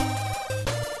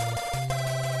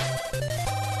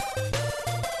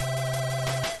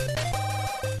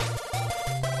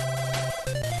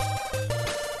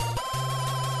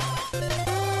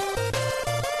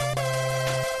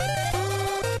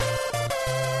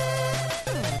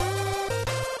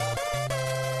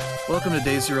Welcome to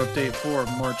Day Zero Update for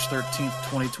March 13th,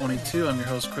 2022. I'm your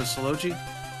host, Chris Sologi.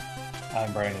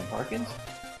 I'm Brandon Parkins.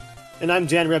 And I'm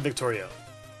Dan Red Victorio.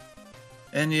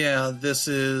 And yeah, this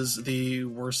is the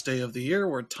worst day of the year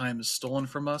where time is stolen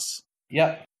from us.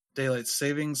 Yep. Daylight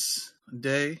Savings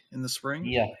Day in the spring.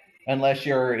 Yeah. Unless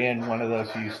you're in one of those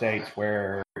few states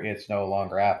where it's no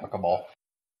longer applicable.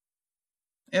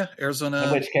 Yeah, Arizona.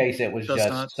 In which case it was just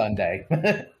not. Sunday.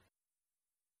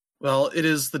 Well, it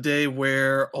is the day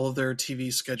where all of their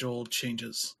TV schedule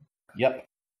changes. Yep.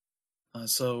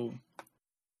 So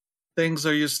things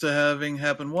are used to having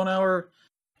happen 1 hour,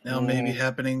 now maybe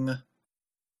happening,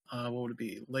 what would it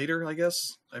be, later, I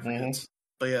guess? I forget.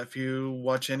 But yeah, if you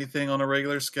watch anything on a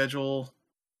regular schedule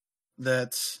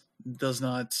that does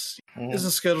not, isn't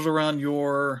scheduled around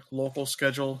your local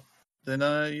schedule, then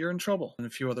you're in trouble in a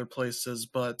few other places.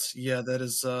 But yeah, that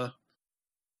is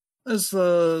that's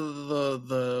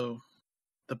the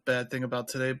bad thing about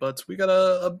today. But we got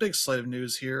a big slate of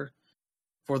news here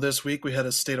for this week. We had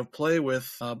a state of play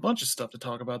with a bunch of stuff to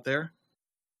talk about there.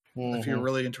 A few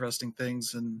really interesting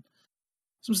things and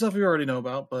some stuff we already know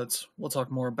about, but we'll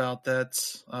talk more about that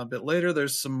a bit later.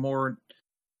 There's some more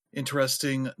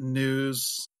interesting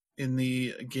news in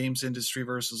the games industry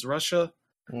versus Russia.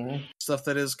 Stuff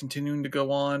that is continuing to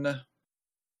go on.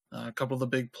 A couple of the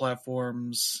big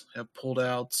platforms have pulled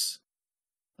out,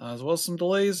 as well as some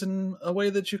delays in a way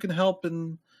that you can help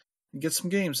and get some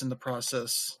games in the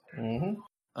process.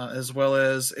 As well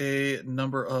as a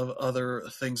number of other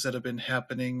things that have been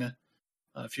happening.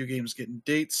 A few games getting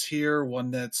dates here,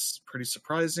 one that's pretty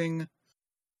surprising.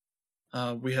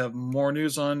 We have more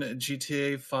news on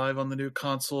GTA 5 on the new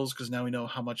consoles, because now we know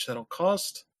how much that'll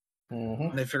cost.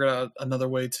 And they figured out another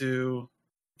way to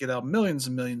get out millions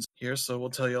and millions here, so we'll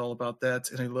tell you all about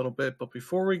that in a little bit. But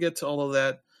before we get to all of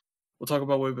that, we'll talk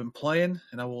about what we've been playing,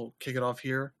 and I will kick it off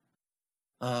here.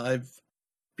 I've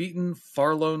beaten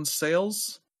Farlone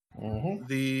Sales,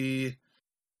 the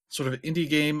sort of indie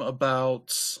game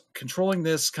about controlling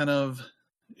this kind of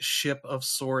ship of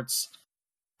sorts.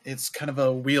 It's kind of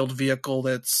a wheeled vehicle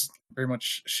that's very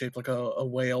much shaped like a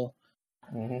whale.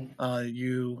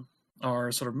 You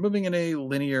are sort of moving in a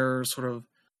linear sort of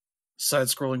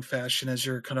side-scrolling fashion as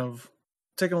you're kind of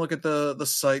taking a look at the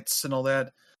sights and all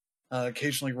that,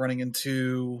 occasionally running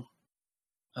into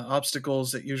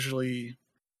obstacles that usually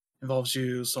involves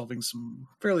you solving some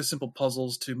fairly simple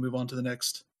puzzles to move on to the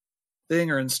next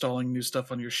thing, or installing new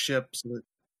stuff on your ship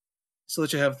so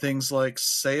that you have things like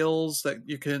sails that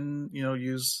you can,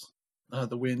 use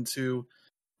the wind to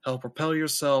help propel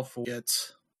yourself, or get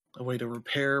a way to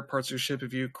repair parts of your ship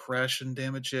if you crash and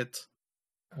damage it,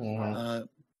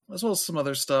 as well as some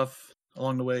other stuff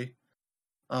along the way.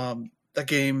 That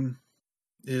game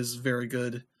is very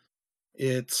good.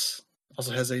 It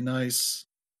also has a nice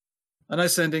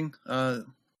ending.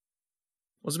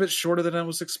 Was a bit shorter than I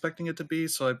was expecting it to be,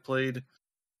 so I played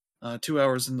 2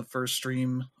 hours in the first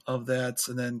stream of that,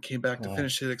 and then came back to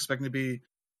finish it, expecting to be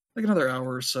like another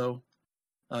hour or so.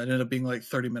 It ended up being like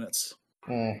 30 minutes,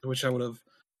 which I would have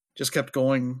just kept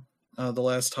going the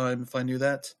last time if I knew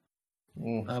that.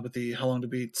 But the How Long to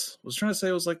Beat was trying to say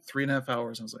it was like 3.5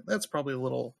 hours. I was like, that's probably a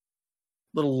little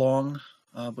long,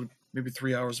 but maybe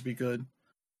 3 hours would be good.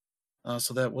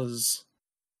 So that was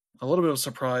a little bit of a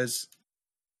surprise.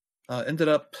 Ended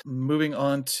up moving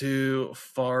on to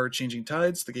Far Changing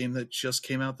Tides, the game that just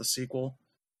came out, the sequel.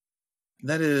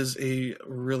 That is a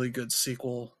really good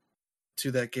sequel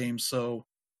to that game. So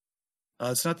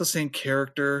it's not the same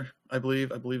character, I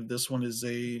believe. I believe this one is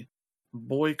a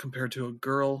boy compared to a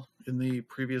girl in the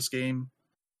previous game.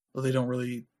 Though they don't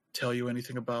really tell you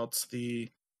anything about the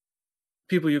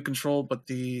people you control, but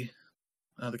the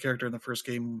character in the first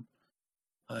game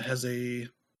has a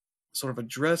sort of a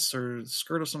dress or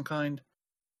skirt of some kind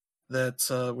that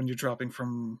when you're dropping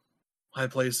from high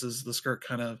places, the skirt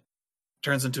kind of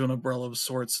turns into an umbrella of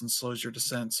sorts and slows your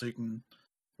descent so you can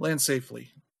land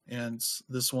safely. And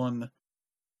this one,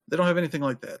 they don't have anything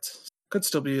like that. Could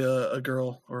still be a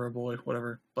girl or a boy,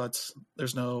 whatever, but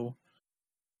there's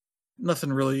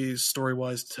nothing really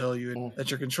story-wise to tell you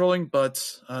that you're controlling,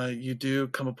 but you do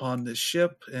come upon this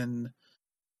ship, and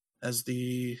as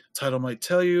the title might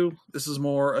tell you, this is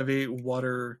more of a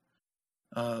water-filled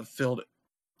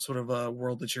sort of a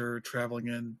world that you're traveling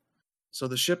in. So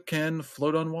the ship can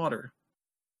float on water.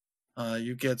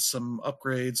 You get some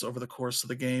upgrades over the course of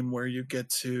the game where you get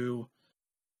to...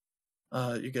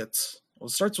 it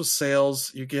starts with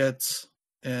sails. You get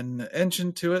an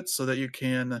engine to it so that you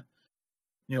can,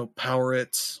 power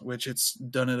it, which it's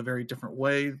done in a very different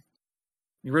way.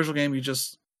 The original game, you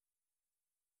just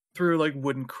threw like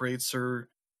wooden crates or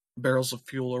barrels of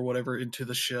fuel or whatever into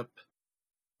the ship,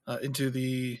 into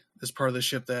this part of the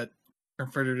ship that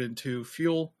converted into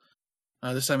fuel.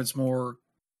 This time it's more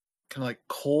kind of like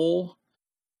coal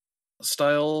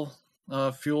style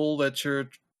fuel that you're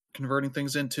converting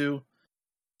things into.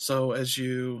 So as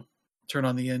you turn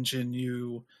on the engine,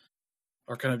 you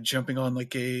are kind of jumping on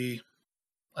like I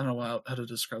don't know how to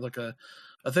describe, like a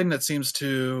thing that seems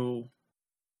to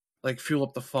like fuel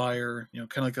up the fire, kind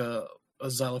of like a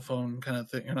xylophone kind of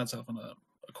thing, or not xylophone,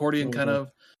 accordion kind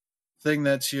of thing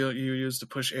that you use to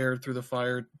push air through the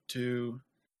fire to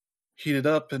heat it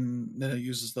up, and then it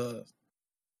uses the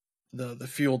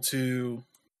fuel to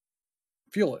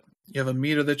fuel it. You have a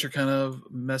meter that you're kind of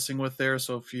messing with there,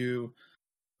 so if you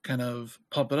kind of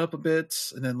pump it up a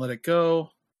bit and then let it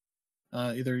go,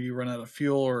 either you run out of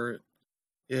fuel or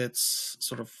its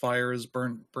sort of fires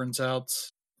burns out.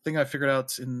 The thing I figured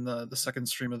out in the second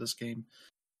stream of this game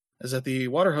is that the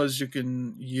water hose you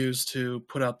can use to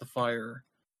put out the fire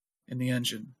in the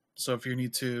engine. So if you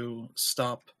need to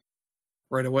stop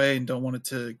right away and don't want it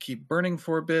to keep burning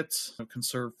for a bit,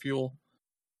 conserve fuel.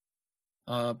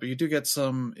 But you do get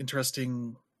some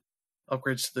interesting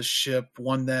upgrades to the ship.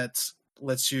 One that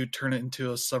lets you turn it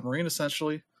into a submarine,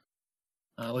 essentially.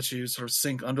 Lets you sort of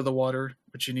sink under the water,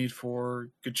 which you need for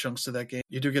good chunks of that game.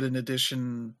 You do get an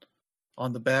addition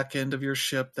on the back end of your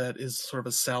ship that is sort of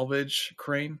a salvage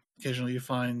crane. Occasionally you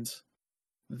find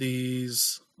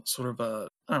these sort of I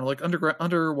don't know, like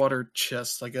underwater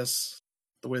chests, I guess,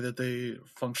 the way that they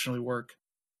functionally work.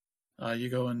 You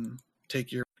go and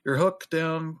take your hook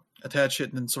down, attach it,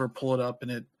 and then sort of pull it up, and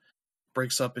it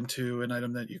breaks up into an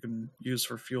item that you can use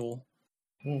for fuel,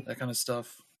 that kind of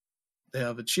stuff. They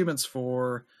have achievements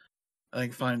for, I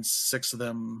think, find 6 of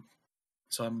them,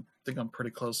 so I think I'm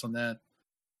pretty close on that.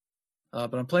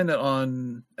 But I'm playing that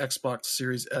on Xbox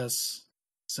Series S,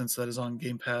 since that is on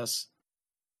Game Pass.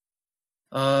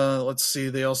 Let's see,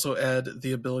 they also add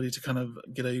the ability to kind of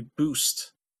get a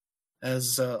boost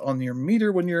as on your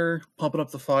meter when you're pumping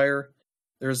up the fire.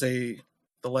 There's the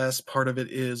last part of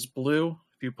it is blue.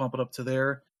 If you pump it up to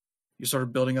there, you're sort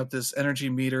of building up this energy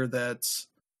meter that's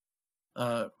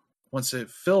once it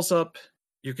fills up,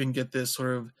 you can get this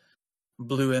sort of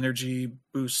blue energy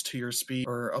boost to your speed,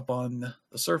 or up on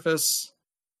the surface.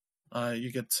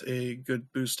 You get a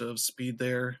good boost of speed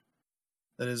there.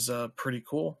 That is pretty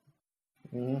cool.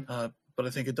 But I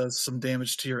think it does some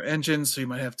damage to your engine, so you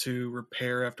might have to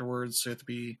repair afterwards. So you have to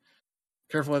be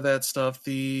careful with that stuff.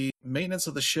 The maintenance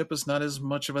of the ship is not as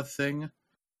much of a thing.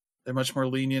 They're much more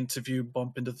lenient if you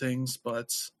bump into things,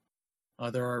 but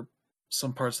there are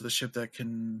some parts of the ship that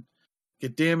can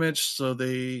get damaged. So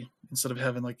they, instead of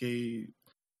having like a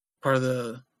part of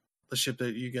the ship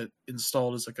that you get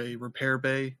installed as like a repair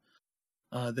bay,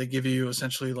 they give you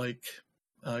essentially like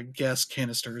gas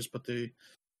canisters, but they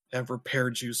have repair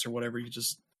juice or whatever. You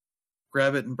just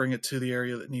grab it and bring it to the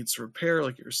area that needs to repair,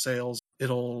 like your sails.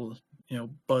 It'll,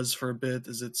 buzz for a bit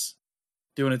as it's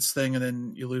doing its thing, and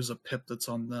then you lose a pip that's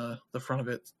on the front of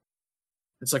it.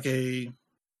 It's like a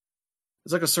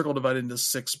circle divided into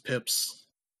 6 pips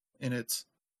in it,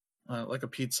 like a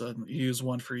pizza. You use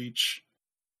one for each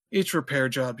repair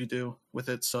job you do with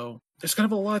it. So there's kind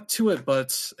of a lot to it,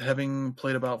 but having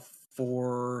played about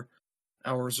 4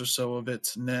 hours or so of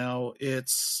it now,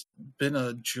 it's been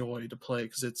a joy to play,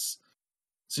 because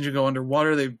since you go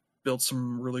underwater, they've built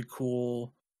some really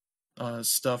cool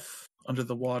stuff under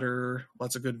the water,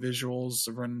 lots of good visuals.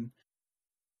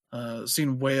 I've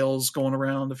seen whales going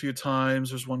around a few times.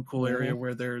 There's one cool area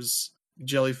where there's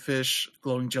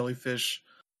glowing jellyfish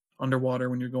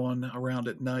underwater when you're going around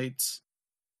at night.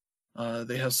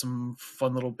 They have some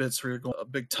fun little bits where a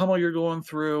big tunnel you're going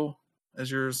through as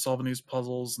you're solving these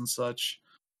puzzles and such.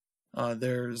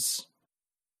 It's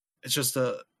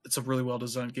a really well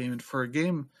designed game, and for a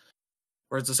game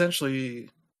where it's essentially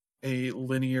a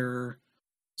linear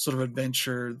sort of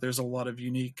adventure, there's a lot of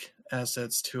unique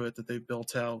assets to it that they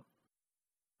built out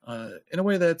in a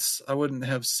way that's, I wouldn't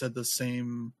have said the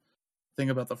same thing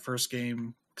about the first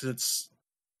game, because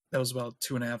that was about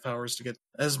 2.5 hours to get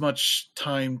as much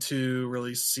time to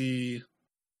really see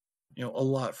a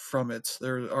lot from it.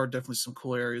 There are definitely some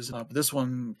cool areas, but this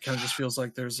one kind of just feels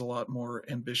like there's a lot more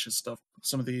ambitious stuff.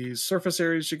 Some of the surface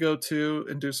areas you go to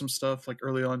and do some stuff, like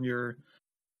early on you're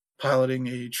piloting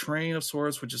a train of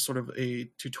sorts, which is sort of a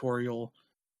tutorial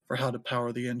for how to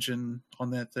power the engine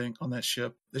on that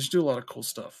ship. They just do a lot of cool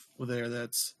stuff with there.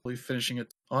 That's really finishing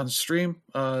it on stream.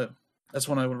 That's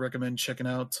one I would recommend checking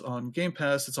out on Game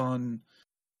Pass. I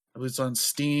believe it's on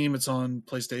Steam, it's on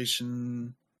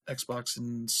PlayStation, Xbox,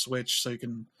 and Switch, so you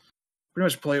can pretty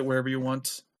much play it wherever you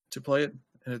want to play it,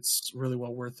 and it's really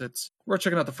well worth it. We're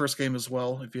checking out the first game as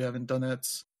well if you haven't done that.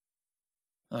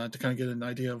 to kind of get an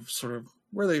idea of sort of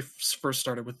where they first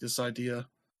started with this idea.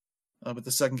 But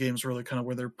the second game is really kind of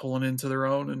where they're pulling into their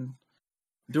own and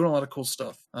doing a lot of cool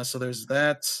stuff. So there's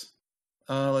that.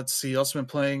 Let's see. Also been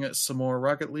playing some more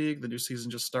Rocket League. The new season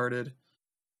just started,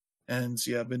 and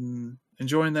yeah, I've been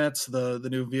enjoying that. The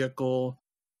new vehicle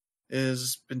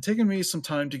has been taking me some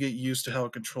time to get used to how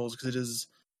it controls, because it is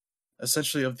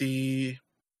essentially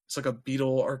it's like a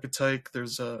Beetle archetype.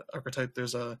 There's a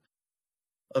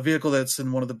vehicle that's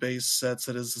in one of the base sets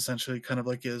that is essentially kind of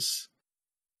like his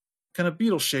kind of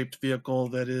Beetle shaped vehicle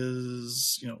that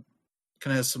is, kind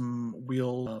of has some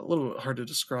wheel, a little bit hard to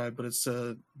describe, but it's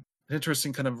an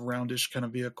interesting kind of roundish kind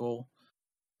of vehicle.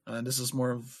 And this is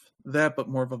more of that, but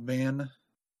more of a van.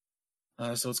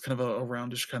 So it's kind of a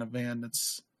roundish kind of van.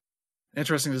 It's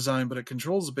interesting design, but it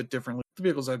controls a bit differently. The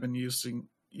vehicles I've been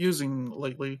using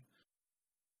lately.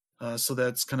 So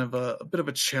that's kind of a bit of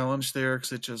a challenge there,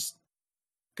 because it just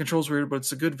controls weird, but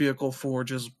it's a good vehicle for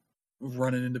just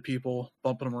running into people,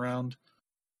 bumping them around,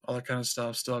 all that kind of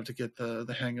stuff. Still have to get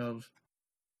the hang of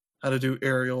how to do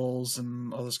aerials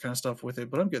and all this kind of stuff with it,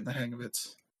 but I'm getting the hang of it.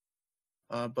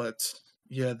 But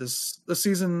yeah, this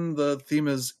season the theme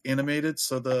is animated,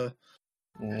 so a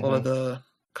lot of the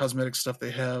cosmetic stuff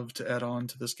they have to add on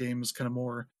to this game is kind of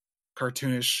more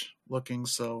cartoonish looking.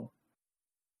 So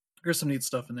there's some neat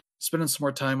stuff in there. Spending some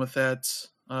more time with that.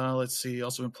 Let's see.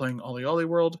 Also been playing Ollie Ollie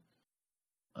World.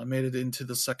 I made it into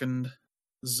the second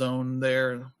zone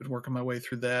there. Been working my way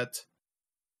through that.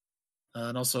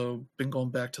 And also been going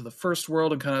back to the first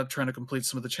world and kind of trying to complete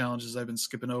some of the challenges I've been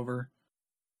skipping over.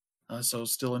 So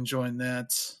still enjoying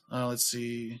that. Let's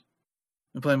see.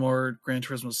 Been playing more Gran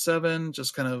Turismo 7.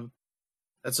 Just kind of,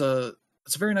 it's a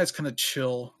very nice kind of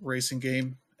chill racing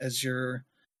game, as you're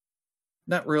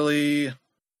not really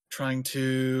trying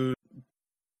to,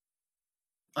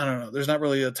 I don't know, there's not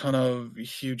really a ton of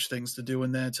huge things to do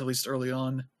in that, at least early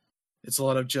on. It's a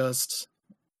lot of just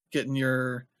getting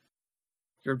your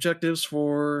objectives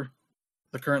for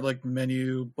the current like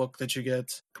menu book that you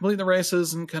get, completing the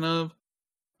races, and kind of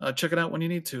check it out when you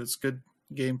need to. It's a good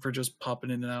game for just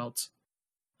popping in and out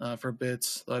for a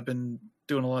bit. I've been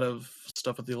doing a lot of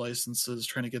stuff with the licenses,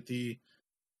 trying to get the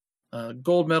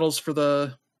gold medals for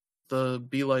the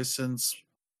B license,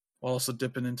 while also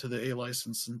dipping into the A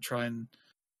license and trying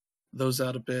those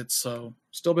out a bit. So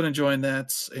still been enjoying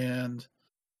that. And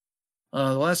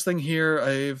the last thing here,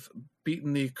 I've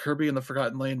beaten the Kirby and the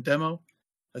Forgotten Land demo.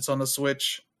 It's on the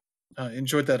Switch.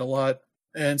 Enjoyed that a lot.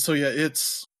 And so yeah,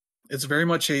 it's very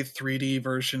much a 3D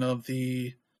version of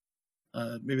the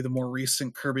maybe the more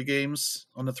recent Kirby games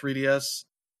on the 3DS,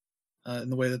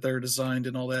 in the way that they're designed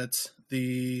and all that.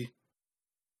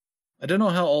 I don't know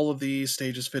how all of the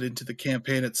stages fit into the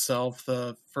campaign itself.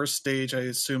 The first stage, I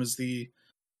assume, is the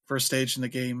first stage in the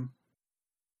game.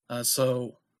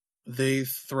 So they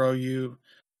throw you,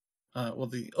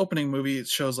 the opening movie, it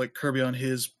shows like Kirby on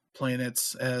his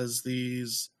planets as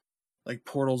these like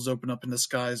portals open up in the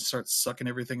skies and start sucking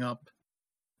everything up.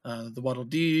 The Waddle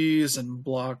Dees and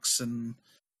blocks and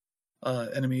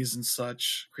enemies and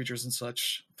such, creatures and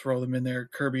such, throw them in there.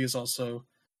 Kirby is also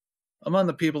among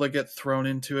the people that get thrown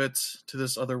into it, to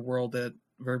this other world that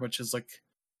very much is like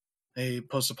a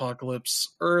post-apocalypse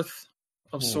Earth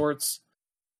of sorts.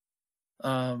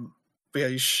 But yeah,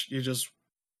 you just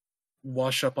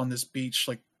wash up on this beach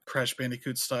like Crash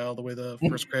Bandicoot style, the way the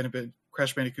first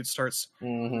Crash Bandicoot starts.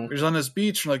 You're just on this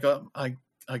beach, and like,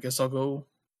 I guess I'll go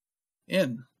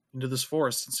into this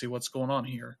forest and see what's going on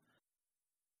here,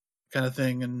 kind of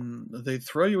thing. And they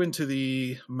throw you into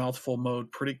the mouthful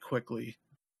mode pretty quickly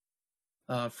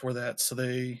for that. So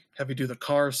they have you do the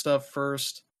car stuff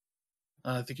first.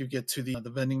 I think you get to the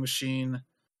vending machine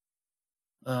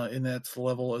in that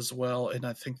level as well. And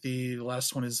I think the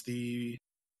last one is the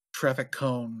traffic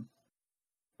cone,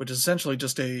 which is essentially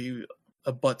just a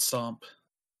butt stomp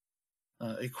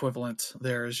equivalent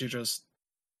there, as you're just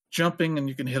jumping and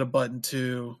you can hit a button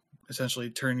to essentially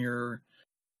turn your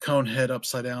cone head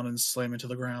upside down and slam into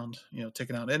the ground,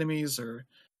 taking out enemies or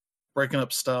breaking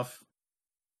up stuff.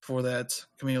 For that,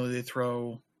 conveniently they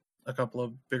throw a couple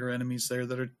of bigger enemies there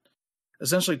that are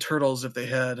essentially turtles if they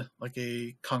had like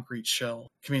a concrete shell.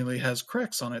 Conveniently has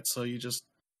cracks on it, so you just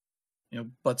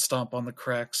butt stomp on the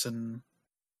cracks and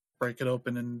break it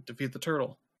open and defeat the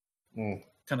turtle,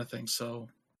 kind of thing. So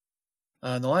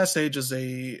the last stage is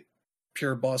a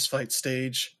pure boss fight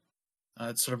stage.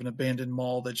 It's sort of an abandoned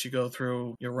mall that you go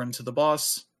through. You run to the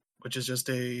boss, which is just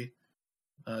a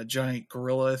giant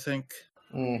gorilla, I think.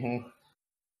 Yeah,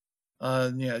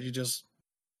 you just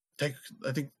take.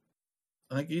 I think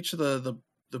each of the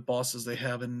bosses they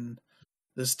have in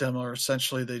this demo are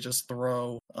essentially they just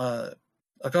throw a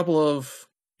couple of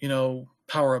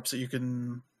power ups that you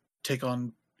can take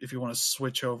on if you want to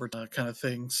switch over kind of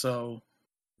thing. So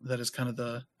that is kind of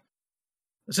the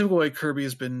typical way Kirby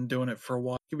has been doing it for a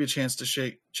while. Give you a chance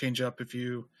to change up if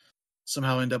you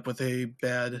somehow end up with a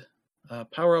bad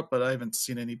power up, but I haven't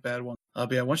seen any bad ones.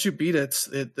 But yeah, once you beat it,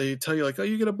 they tell you like, oh,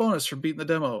 you get a bonus for beating the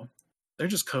demo. They're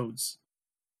just codes.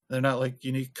 They're not like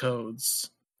unique codes.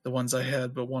 The ones I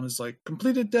had, but one is like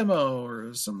completed demo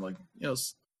or some like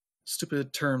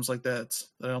stupid terms like that.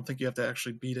 I don't think you have to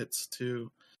actually beat it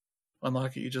to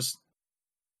unlock it. You just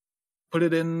put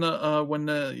it in when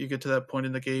you get to that point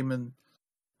in the game, and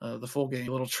the full game.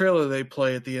 The little trailer they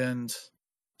play at the end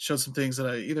showed some things that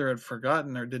I either had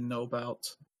forgotten or didn't know about.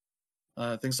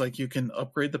 Things like you can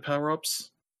upgrade the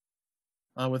power-ups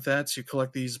with that. So you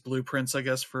collect these blueprints, I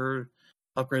guess, for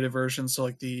upgraded versions. So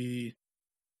like the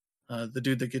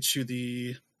dude that gets you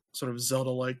the sort of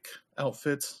Zelda-like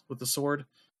outfit with the sword,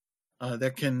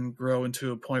 that can grow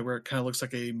into a point where it kind of looks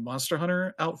like a Monster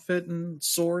Hunter outfit and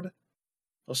sword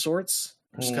of sorts.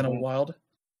 Which is kind of wild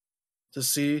to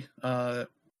see. I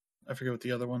forget what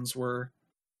the other ones were.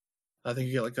 I think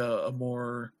you get like a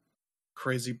more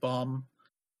crazy bomb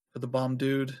for the bomb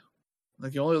dude.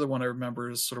 Like the only other one I remember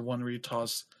is sort of one where you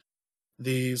toss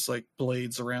these like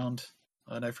blades around,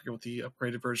 and I forget what the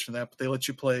upgraded version of that. But they let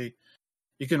you play.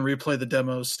 You can replay the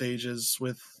demo stages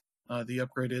with the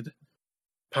upgraded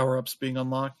power-ups being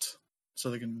unlocked, so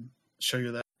they can show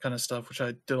you that kind of stuff. Which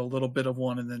I did a little bit of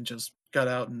one and then just got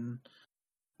out and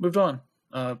moved on.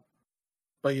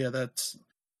 But yeah,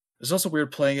 it's also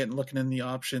weird playing it and looking in the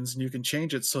options, and you can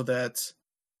change it so that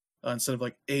instead of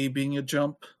like A being a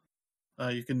jump,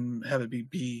 you can have it be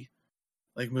B,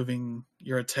 like moving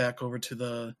your attack over to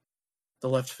the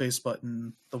left face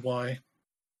button, the Y,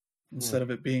 instead of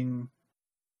it being,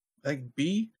 I think,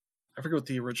 B. I forget what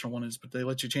the original one is, but they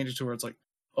let you change it to where it's like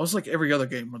almost like every other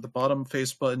game, where the bottom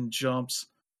face button jumps,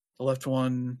 the left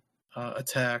one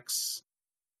attacks,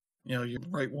 your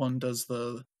right one does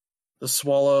the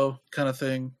swallow kind of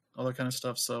thing, all that kind of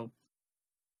stuff. So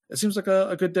it seems like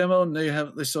a good demo, and they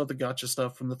still have the gacha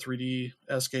stuff from the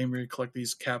 3DS game where you collect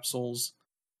these capsules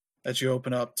that you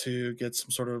open up to get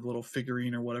some sort of little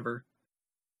figurine or whatever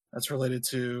that's related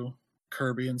to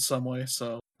Kirby in some way.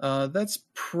 So that's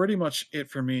pretty much it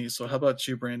for me. So how about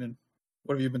you, Brandon?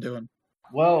 What have you been doing?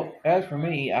 Well, as for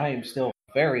me, I am still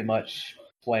very much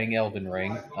playing Elden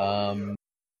Ring.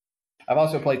 I've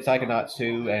also played Psychonauts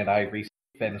 2, and I recently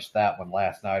finished that one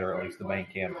last night, or at least the main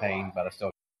campaign, but I still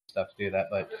have stuff to do that.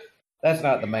 But that's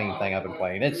not the main thing I've been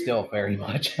playing. It's still very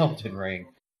much Elden Ring.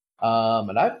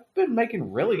 And I've been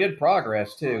making really good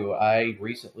progress, too. I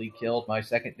recently killed my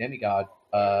second demigod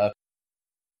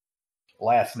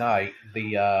last night.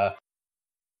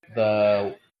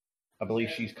 I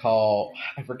believe she's called,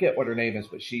 I forget what her name is,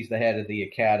 but she's the head of the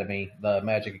academy, the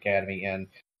Magic Academy. And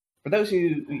for those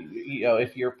who,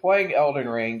 if you're playing Elden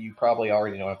Ring, you probably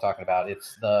already know what I'm talking about.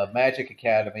 It's the Magic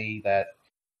Academy that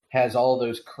has all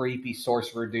those creepy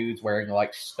sorcerer dudes wearing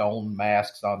like stone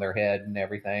masks on their head and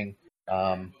everything.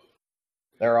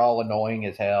 They're all annoying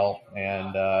as hell.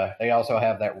 And they also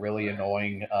have that really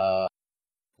annoying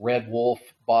Red Wolf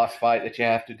boss fight that you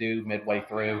have to do midway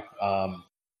through.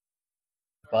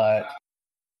 But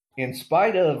in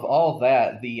spite of all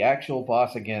that, the actual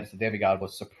boss against the demigod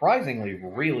was surprisingly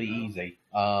really easy.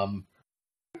 I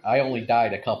only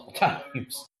died a couple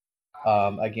times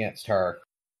against her.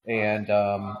 And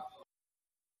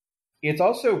it's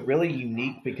also really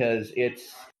unique because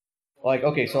it's like,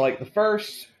 okay, so like the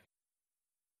first,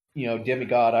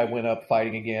 demigod I went up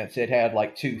fighting against, it had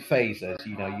like two phases.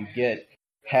 You get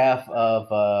half of,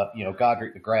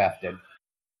 Godric the Grafted.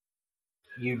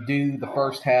 You do the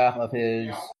first half of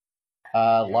his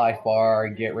life bar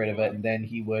and get rid of it, and then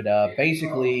he would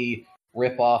basically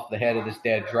rip off the head of this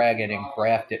dead dragon and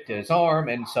graft it to his arm,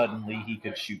 and suddenly he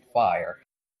could shoot fire.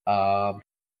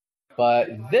 But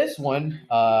this one,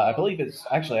 I believe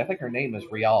I think her name is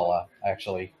Riala,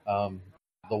 actually. The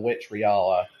witch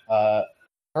Riala.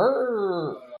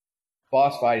 Her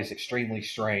boss fight is extremely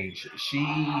strange.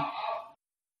 She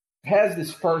has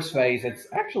this first phase. It's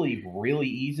actually really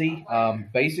easy.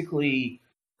 Basically,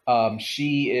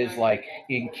 she is like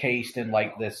encased in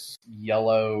like this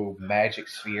yellow magic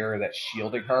sphere that's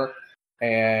shielding her.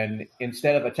 And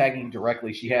instead of attacking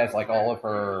directly, she has like all of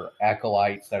her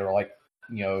acolytes that are like,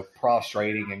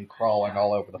 prostrating and crawling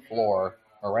all over the floor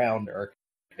around her.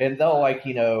 And they'll like,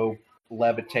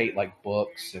 levitate like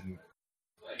books and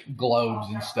globes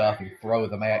and stuff and throw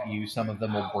them at you. Some of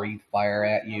them will breathe fire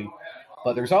at you.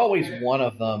 But there's always one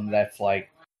of them that's like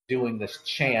doing this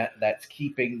chant that's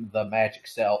keeping the magic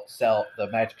shell,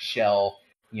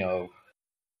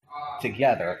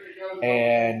 together.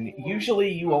 and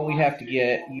usually you only have to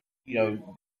get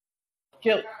you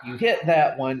hit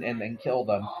that one and then kill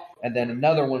them, and then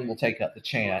another one will take up the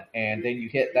chant, and then you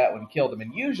hit that one, kill them,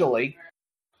 and usually,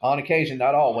 on occasion,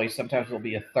 not always, sometimes it'll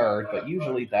be a third, but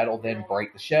usually that'll then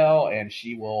break the shell, and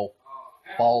she will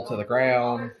fall to the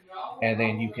ground, and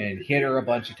then you can hit her a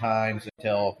bunch of times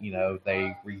until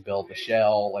they rebuild the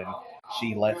shell, and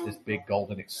she lets this big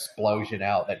golden explosion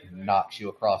out that knocks you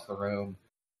across the room.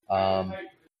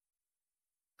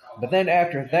 But then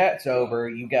after that's over,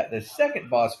 you got this second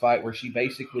boss fight where she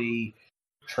basically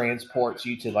transports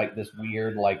you to like this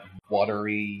weird, like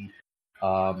watery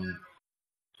moonscape,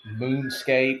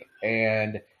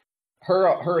 and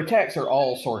her attacks are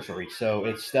all sorcery. So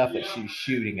it's stuff that she's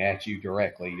shooting at you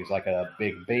directly. There's like a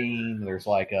big beam. There's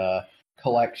like a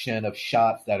collection of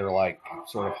shots that are like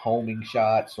sort of homing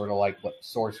shots, sort of like what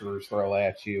sorcerers throw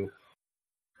at you.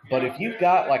 But if you've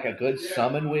got like a good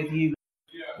summon with you,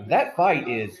 that fight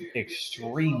is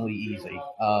extremely easy.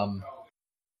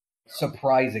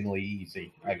 Surprisingly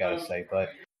easy, I gotta say. But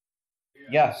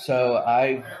yeah, so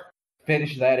I've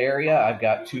finished that area. I've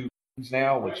got 2 rooms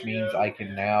now, which means I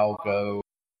can now go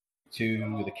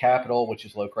to the capital, which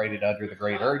is located under the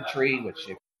Great Erd Tree, which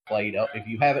if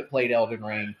you haven't played Elden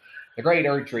Ring, the Great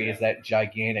Erd Tree is that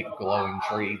gigantic glowing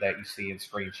tree that you see in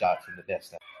screenshots in the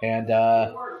distance. And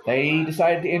they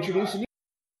decided to introduce a new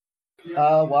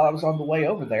while I was on the way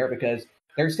over there, because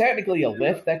there's technically a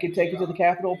lift that can take you to the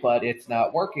capital, but it's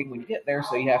not working when you get there,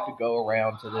 so you have to go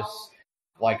around to this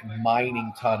like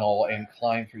mining tunnel and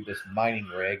climb through this mining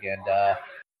rig, and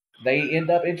they end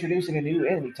up introducing a new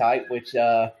enemy type, which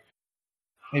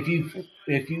if you've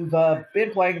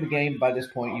been playing the game by this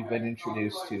point, you've been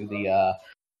introduced to the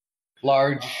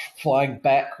large flying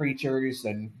bat creatures,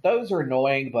 and those are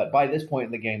annoying, but by this point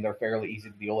in the game, they're fairly easy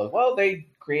to deal with. Well, they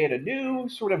create a new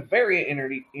sort of variant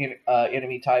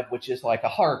enemy type, which is like a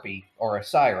harpy or a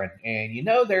siren, and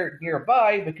they're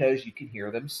nearby because you can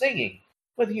hear them singing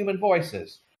with human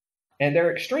voices. And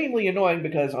they're extremely annoying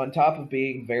because on top of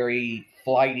being very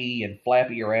flighty and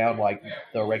flappy around like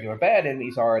the regular bad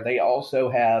enemies are, they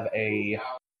also have a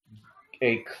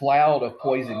cloud of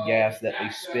poison gas that they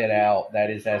spit out that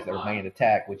is as their main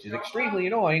attack, which is extremely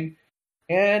annoying.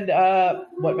 And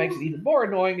what makes it even more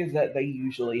annoying is that they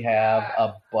usually have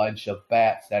a bunch of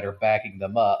bats that are backing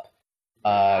them up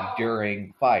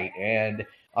during fight. And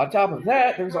on top of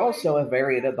that, there's also a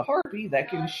variant of the harpy that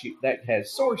can shoot, that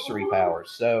has sorcery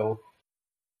powers. So,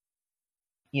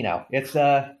 it's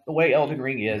the way Elden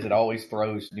Ring is. It always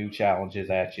throws new challenges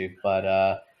at you.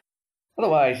 But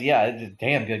otherwise, yeah, it's a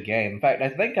damn good game. In fact, I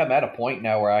think I'm at a point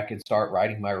now where I can start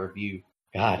writing my review.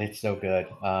 God, it's so good.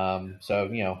 So,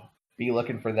 be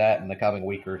looking for that in the coming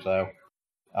week or so.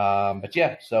 But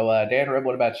yeah, so Dan Rib,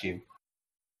 what about you?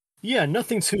 Yeah,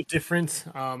 nothing too different.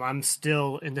 I'm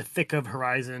still in the thick of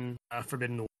Horizon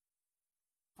Forbidden West.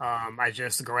 I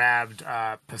just grabbed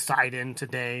Poseidon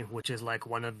today, which is like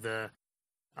one of the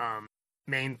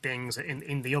main things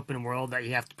in the open world that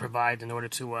you have to provide in order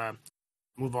to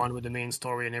move on with the main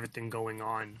story and everything going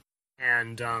on.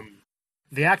 And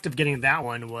the act of getting that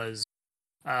one was,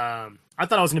 I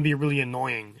thought it was going to be really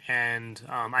annoying, and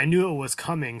I knew it was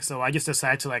coming, so I just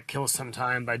decided to like kill some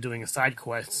time by doing side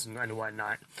quests and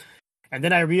whatnot. And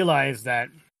then I realized that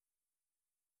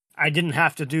I didn't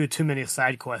have to do too many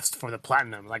side quests for the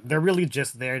platinum. Like, they're really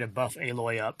just there to buff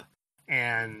Aloy up.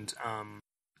 And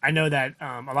I know that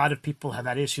a lot of people have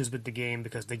had issues with the game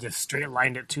because they just straight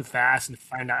lined it too fast and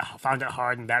found it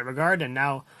hard in that regard. And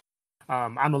now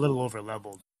I'm a little over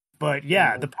leveled. But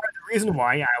yeah, the reason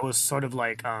why I was sort of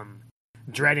like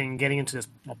dreading getting into this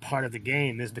part of the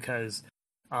game is because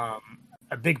a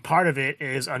big part of it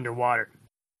is underwater.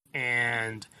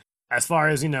 And as far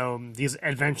as, these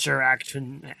adventure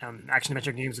action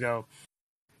adventure games go,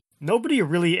 nobody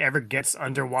really ever gets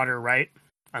underwater right,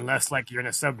 unless like you're in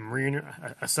a submarine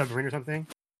or something.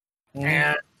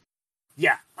 And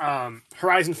yeah,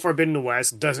 Horizon Forbidden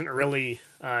West doesn't really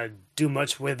do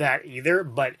much with that either,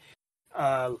 but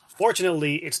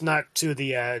fortunately it's not to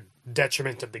the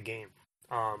detriment of the game.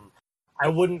 I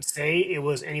wouldn't say it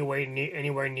was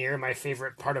anywhere near my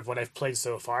favorite part of what I've played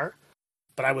so far,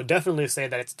 but I would definitely say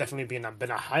that it's definitely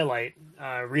been a highlight.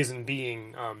 Reason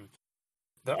being,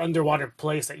 the underwater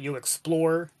place that you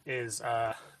explore is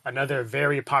another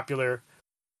very popular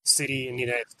city in the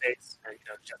United States. And,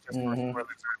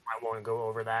 I won't go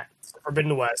over that. It's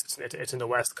Forbidden West. It's in the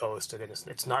West Coast, and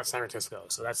it's not San Francisco.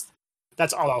 So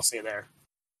that's all I'll say there.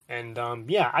 And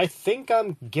yeah, I think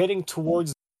I'm getting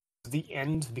towards the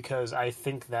end because I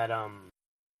think that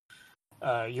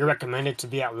you're recommended to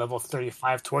be at level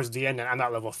 35 towards the end, and I'm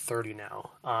at level 30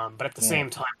 now. But at the same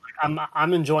time, like,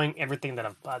 I'm enjoying everything that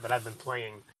I've been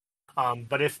playing.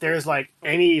 But if there's like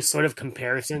any sort of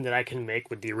comparison that I can make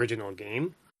with the original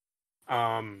game,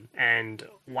 and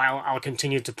while I'll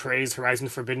continue to praise Horizon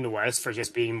Forbidden West for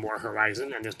just being more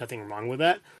Horizon, and there's nothing wrong with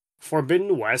that,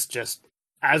 Forbidden West just,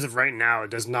 as of right now,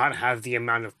 does not have the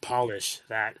amount of polish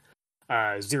that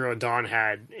Zero Dawn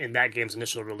had in that game's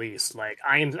initial release. Like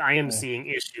I am seeing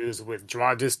issues with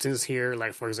draw distance here.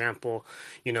 Like for example,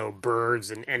 birds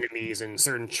and enemies and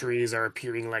certain trees are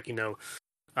appearing like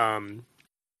um,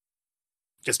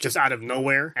 just out of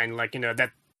nowhere, and like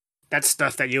that's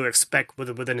stuff that you expect with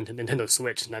a Nintendo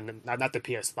Switch, not the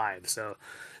PS5. So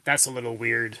that's a little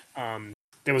weird.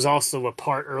 There was also a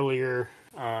part earlier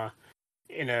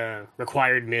in a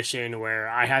required mission where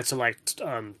I had to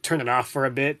turn it off for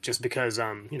a bit just because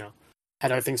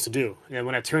had other things to do. And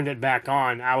when I turned it back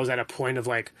on, I was at a point of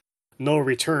like no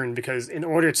return, because in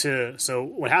order to, so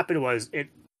what happened was it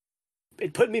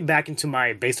put me back into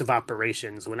my base of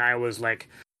operations when I was like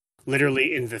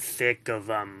literally in the thick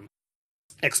of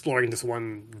exploring this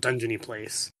one dungeony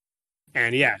place.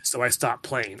 And yeah, so I stopped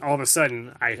playing. All of a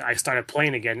sudden, I started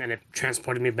playing again, and it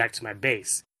transported me back to my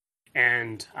base.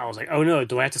 And I was like, "Oh no,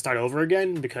 do I have to start over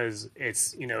again?" Because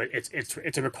it's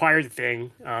it's a required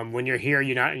thing. When you're here,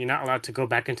 you're not allowed to go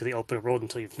back into the open world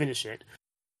until you finish it.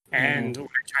 And when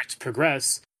I tried to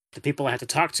progress, the people I had to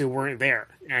talk to weren't there.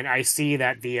 And I see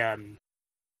that the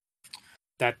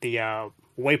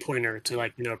waypointer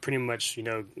to pretty much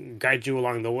guide you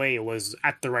along the way was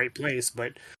at the right place,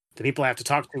 but the people I have to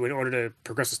talk to in order to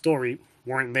progress the story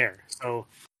weren't there. So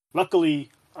luckily,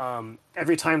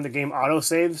 every time the game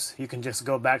autosaves, you can just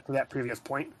go back to that previous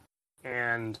point.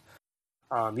 And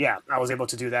I was able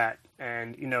to do that.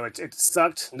 And it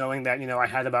sucked knowing that I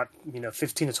had about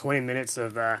 15 to 20 minutes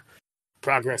of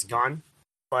progress gone.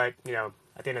 But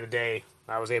at the end of the day,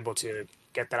 I was able to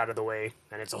get that out of the way,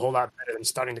 and it's a whole lot better than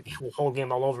starting the whole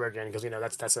game all over again, because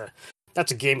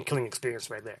that's a game killing experience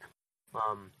right there.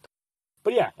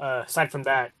 But yeah, aside from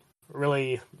that,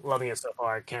 really loving it so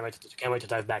far. Can't wait to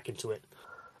dive back into it.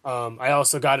 I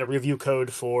also got a review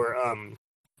code for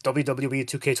WWE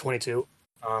 2K22.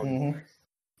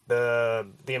 The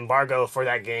embargo for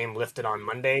that game lifted on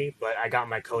Monday, but I got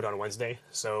my code on Wednesday.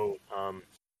 So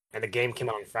and the game came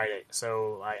out on Friday.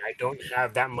 So I don't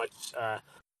have that much.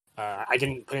 I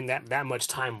didn't put in that much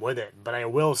time with it, but I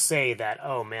will say that,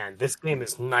 oh man, this game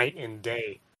is night and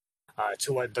day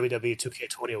to what WWE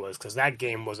 2K20 was, because that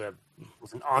game was an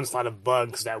onslaught of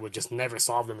bugs that would just never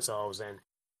solve themselves, and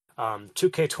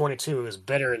 2K22 is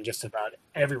better in just about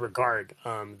every regard.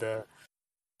 The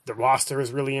roster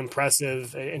is really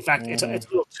impressive. In fact, it's a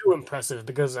little too impressive,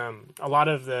 because a lot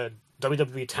of the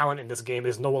WWE talent in this game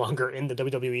is no longer in the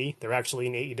WWE. They're actually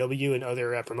in AEW and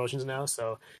other promotions now,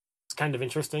 so it's kind of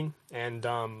interesting. And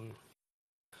the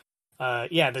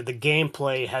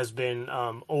gameplay has been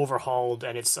overhauled,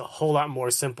 and it's a whole lot more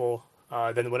simple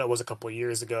than what it was a couple of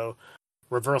years ago.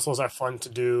 Reversals are fun to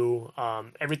do.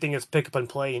 Everything is pick up and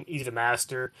play and easy to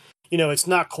master. It's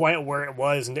not quite where it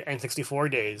was in the N64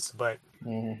 days, but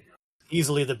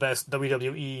easily the best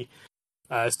WWE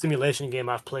simulation game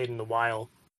I've played in a while.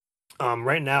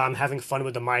 Right now, I'm having fun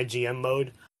with the My GM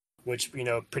mode, which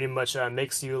pretty much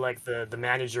makes you like the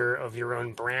manager of your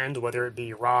own brand, whether it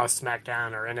be Raw,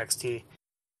 SmackDown, or NXT.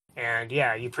 And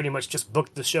yeah, you pretty much just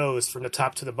book the shows from the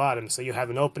top to the bottom. So you have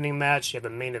an opening match, you have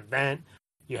a main event,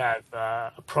 you have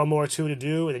a promo or two to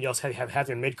do, and then you also have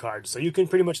your mid card. So you can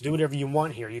pretty much do whatever you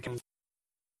want here. You can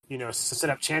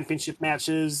set up championship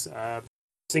matches,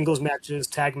 singles matches,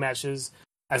 tag matches.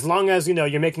 As long as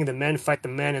you're making the men fight the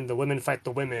men and the women fight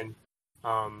the women.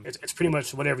 It's pretty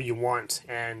much whatever you want.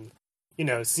 And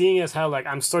seeing as how like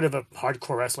I'm sort of a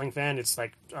hardcore wrestling fan, it's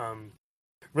like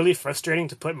really frustrating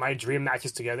to put my dream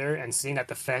matches together and seeing that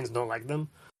the fans don't like them.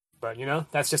 But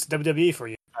that's just WWE for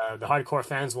you. The hardcore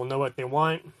fans will know what they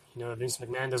want. Vince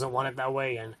McMahon doesn't want it that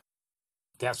way, and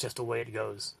that's just the way it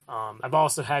goes. I've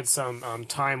also had some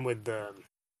time with the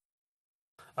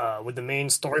main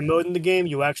story mode in the game.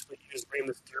 You actually use Rey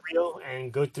Mysterio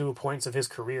and go through points of his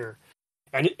career,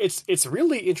 and it's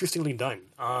really interestingly done.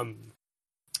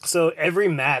 So every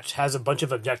match has a bunch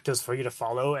of objectives for you to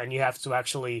follow, and you have to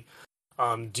actually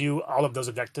do all of those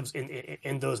objectives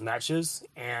in those matches.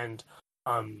 And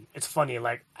it's funny,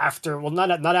 like after, well,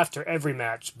 not after every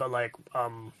match, but like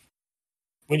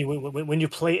when you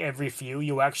play every few,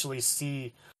 you actually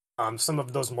see some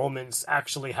of those moments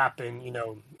actually happen,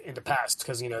 in the past,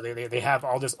 because they have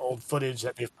all this old footage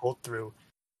that they've pulled through.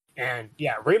 And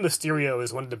yeah, Rey Mysterio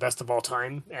is one of the best of all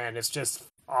time, and it's just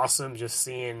awesome just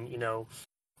seeing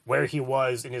where he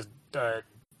was in his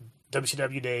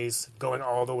WCW days, going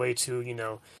all the way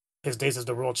to his days as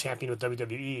the world champion with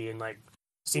WWE, and like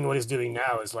seeing what he's doing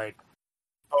now is like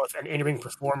both an in-ring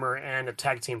performer and a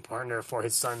tag team partner for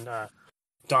his son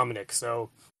Dominic. So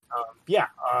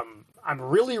I'm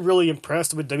really really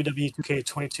impressed with WWE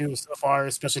 2K22 so far,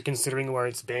 especially considering where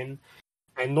it's been.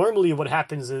 And normally, what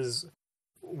happens is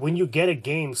when you get a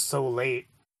game so late,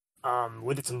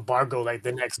 with its embargo, like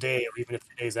the next day or even a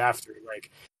few days after,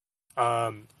 like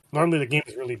normally the game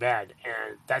is really bad,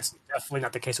 and that's definitely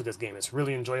not the case with this game. It's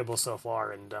really enjoyable so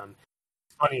far, and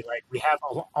it's funny, like we have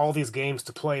all these games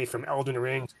to play from Elden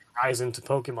Ring to Horizon to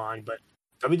Pokemon, but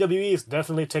WWE is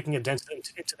definitely taking a dent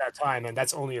into that time, and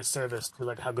that's only a service to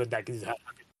like how good that is.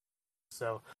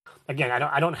 So again,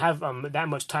 I don't have that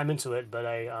much time into it, but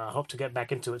I hope to get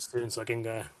back into it soon so I can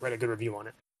write a good review on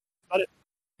it. Got it.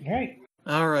 All right.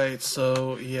 All right,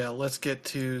 so yeah, let's get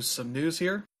to some news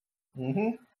here.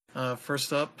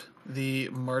 First up, the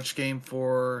March game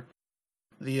for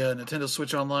the Nintendo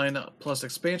Switch Online Plus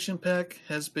expansion pack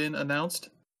has been announced,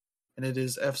 and it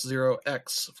is F-Zero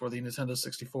X for the Nintendo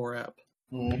 64 app.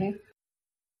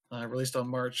 Released on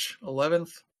March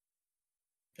 11th.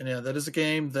 And yeah, that is a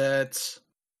game that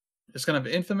is kind of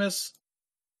infamous,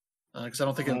 because I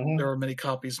don't think there were many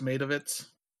copies made of it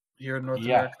here in North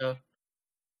America.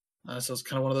 So it's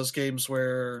kind of one of those games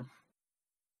where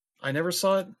I never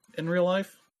saw it in real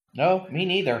life. No, me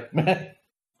neither.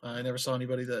 I never saw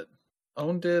anybody that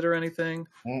owned it or anything.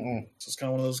 So it's kind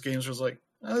of one of those games where it's like,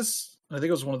 I think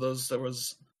it was one of those that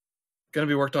was going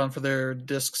to be worked on for their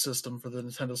disc system for the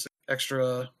Nintendo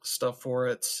extra stuff for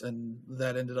it, and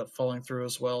that ended up falling through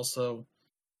as well. So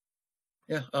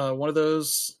yeah, one of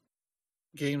those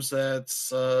games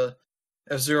that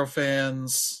F-Zero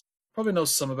fans probably know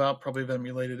some about, probably have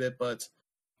emulated it, but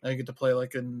now you get to play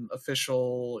like an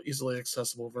official, easily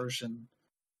accessible version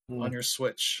on your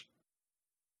Switch.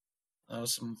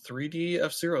 Some 3D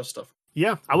F-Zero stuff.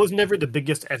 Yeah, I was never the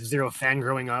biggest F-Zero fan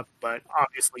growing up, but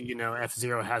obviously,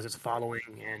 F-Zero has its following,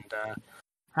 and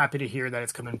happy to hear that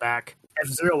it's coming back.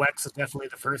 F-Zero X is definitely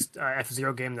the first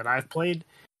F-Zero game that I've played,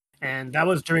 and that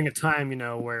was during a time,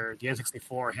 where the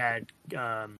N64 had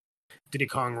Diddy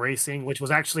Kong Racing, which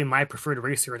was actually my preferred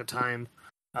racer at the time,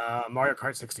 Mario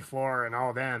Kart 64 and all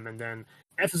of them, and then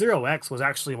F-Zero X was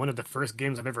actually one of the first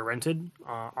games I've ever rented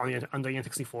on the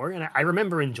N64, and I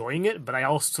remember enjoying it, but I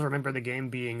also remember the game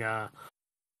being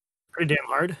pretty damn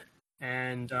hard,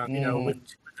 and with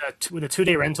a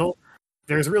 2-day rental,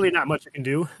 there's really not much you can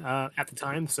do at the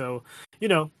time. So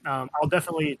I'll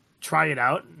definitely try it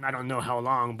out. I don't know how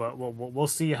long, but we'll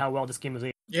see how well this game is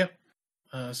able. Yeah.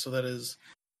 So that is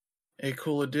a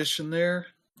cool addition there.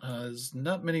 There's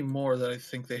not many more that I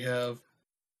think they have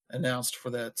announced for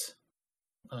that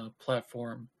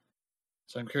platform.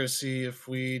 So I'm curious to see if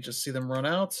we just see them run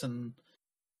out and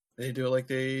they do it like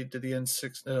they did the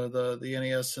N6, the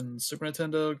NES and Super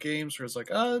Nintendo games, where it's like,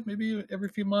 maybe every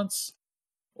few months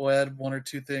we'll add one or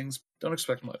two things. Don't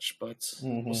expect much, but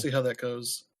we'll see how that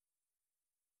goes.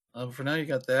 For now, you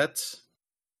got that.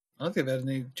 I don't think they've had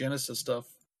any Genesis stuff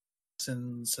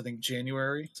since, I think,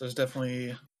 January. So there's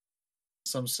definitely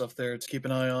some stuff there to keep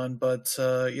an eye on. But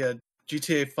yeah,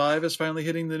 GTA 5 is finally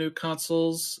hitting the new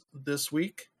consoles this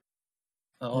week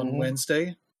on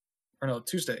Wednesday. Or no,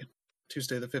 Tuesday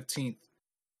the 15th.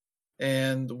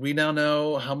 And we now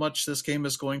know how much this game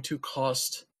is going to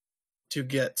cost to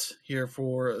get here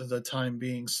for the time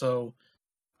being. So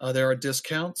there are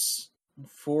discounts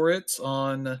for it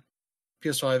on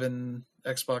PS5 and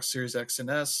Xbox Series X and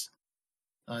S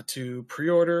to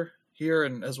pre-order here,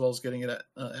 and as well as getting it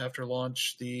after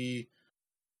launch. The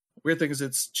weird thing is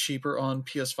it's cheaper on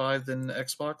PS5 than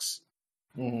Xbox.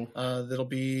 It's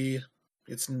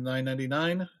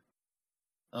 $9.99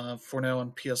 for now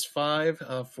on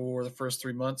PS5 for the first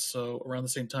 3 months. So around the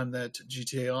same time that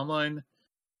GTA Online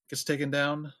gets taken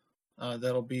down,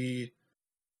 that'll be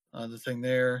the thing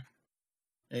there.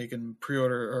 And you can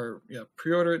pre-order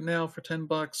it now for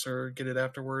 $10 or get it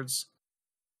afterwards.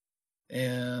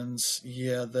 And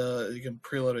yeah, you can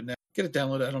preload it now. Get it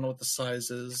downloaded. I don't know what the size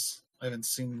is. I haven't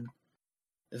seen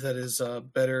if that is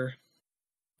better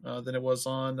than it was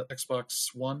on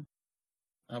Xbox One.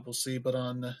 We'll see. But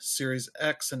on Series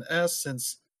X and S,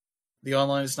 since the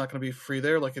online is not going to be free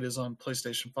there like it is on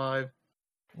PlayStation 5,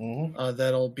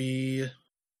 that'll be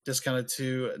discounted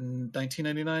to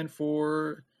 $19.99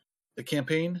 for the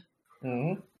campaign.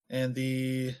 And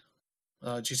the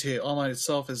GTA Online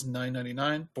itself is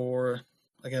 $9.99 for,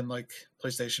 again, like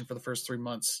PlayStation, for the first 3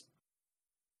 months.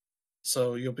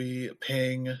 So you'll be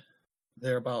paying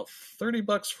there about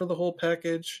 $30 for the whole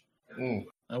package,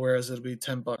 whereas it'll be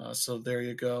 $10. So there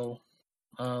you go.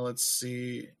 Let's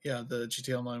see. Yeah, the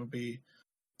GTA Online would be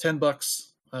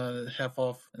 $10, half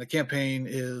off, and the campaign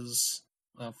is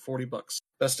 $40.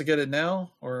 Best to get it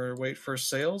now or wait for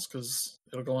sales because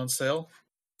it'll go on sale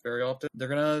very often. They're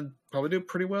gonna probably do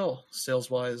pretty well sales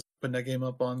wise, putting that game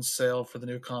up on sale for the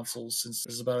new consoles since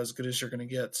it's about as good as you're gonna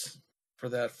get for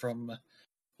that from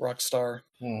Rockstar.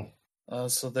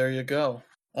 So there you go.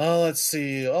 Let's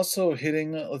see. Also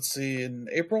hitting. Let's see. In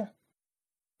April,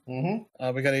 we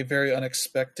got a very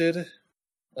unexpected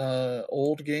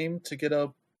old game to get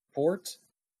a port.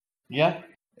 Yeah.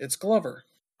 It's Glover.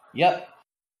 Yep.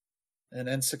 An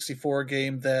N64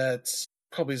 game that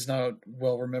probably is not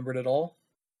well remembered at all.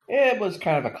 It was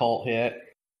kind of a cult hit.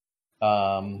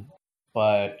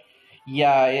 But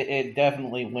yeah, it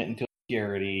definitely went into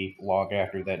obscurity long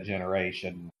after that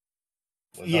generation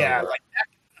was Yeah, over.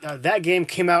 like that game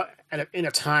came out in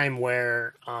a time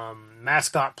where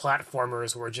mascot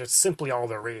platformers were just simply all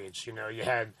the rage. You know, you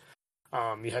had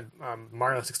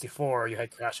Mario 64, you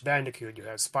had Crash Bandicoot, you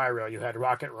had Spyro, you had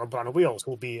Rocket Robot on Wheels,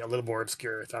 who will be a little more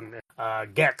obscure if I'm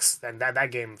Gex, and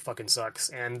that game fucking sucks.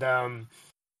 And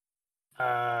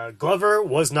Glover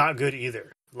was not good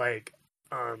either. Like,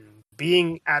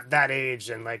 being at that age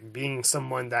and like being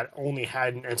someone that only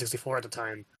had an N64 at the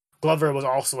time, Glover was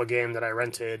also a game that I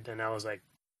rented, and I was like,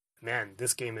 man,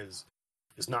 this game is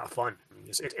not fun.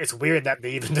 It's weird that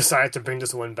they even decided to bring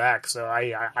this one back. So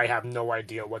I have no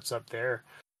idea what's up there.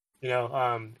 You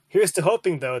know, here's to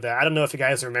hoping though that I don't know if you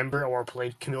guys remember or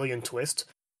played Chameleon Twist.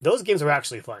 Those games were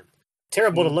actually fun.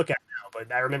 Terrible to look at now,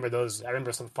 but I remember those. I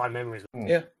remember some fond memories.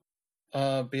 Yeah.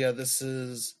 But yeah, this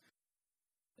is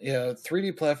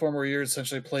 3D platform where you're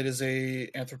essentially played as a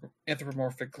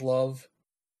anthropomorphic glove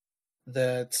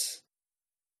that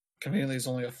conveniently is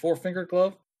only a 4-finger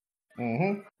glove.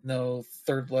 No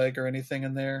third leg or anything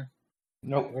in there.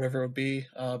 Nope. Whatever it would be.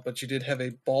 But you did have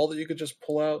a ball that you could just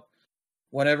pull out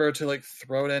whenever to like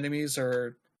throw at enemies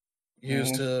or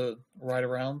use to ride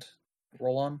around,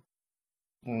 roll on.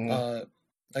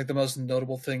 Like the most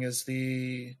notable thing is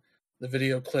the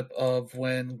video clip of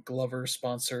when Glover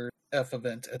sponsored F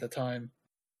Event at the time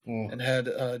and had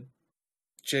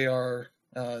JR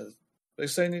they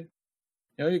saying, you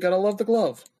know, you gotta love the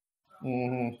glove.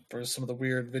 For some of the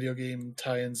weird video game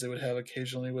tie-ins they would have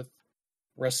occasionally with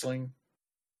wrestling.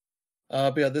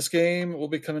 But yeah, this game will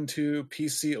be coming to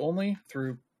PC only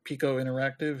through Pico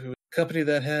Interactive, who is a company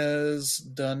that has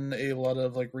done a lot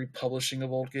of like republishing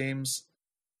of old games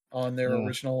on their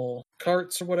original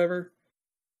carts or whatever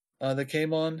that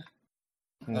came on.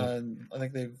 I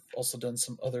think they've also done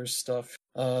some other stuff.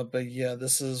 But yeah,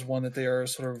 this is one that they are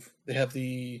they have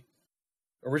the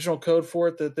original code for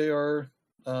it that they are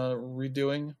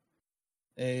redoing.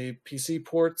 A PC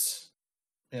port.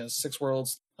 Yeah, 6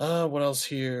 Worlds. What else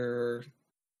here?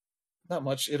 Not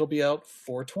much. It'll be out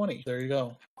 4/20. There you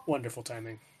go. Wonderful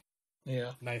timing.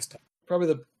 Yeah. Nice time. Probably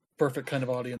the perfect kind of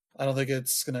audience. I don't think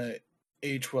it's gonna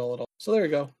age well at all. So there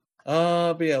you go.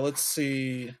 But yeah, let's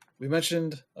see. We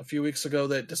mentioned a few weeks ago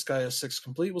that Disgaea 6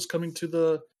 Complete was coming to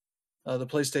the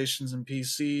PlayStations and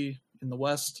PC in the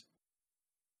West.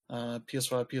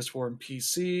 PS5, PS4, and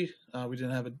PC. We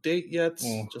didn't have a date yet,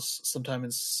 just sometime in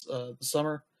the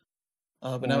summer.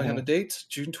 But now we have a date,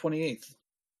 June 28th.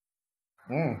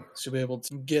 So you'll be able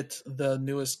to get the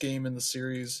newest game in the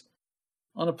series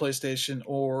on a PlayStation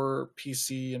or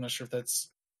PC. I'm not sure if that's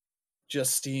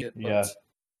just Steam.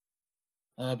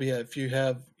 But yeah, if you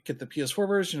get the PS4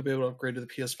 version, you'll be able to upgrade to the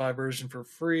PS5 version for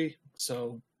free.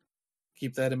 So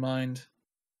keep that in mind.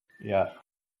 Yeah.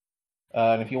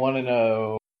 And if you want to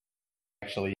know,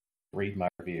 actually read my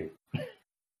review.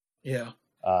 Yeah.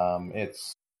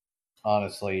 It's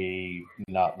honestly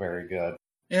not very good.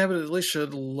 Yeah, but at least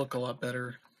should look a lot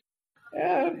better.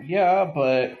 But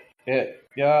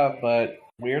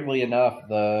weirdly enough,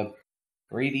 the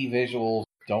 3D visuals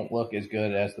don't look as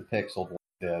good as the pixel ones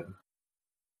did.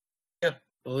 Yeah,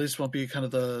 but at least won't be kind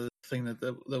of the thing that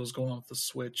was going on with the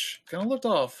Switch. Kind of looked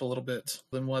off a little bit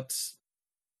than what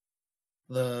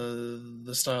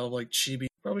the style of like chibi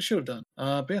probably should have done.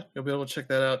 But yeah, you'll be able to check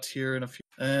that out here in a few.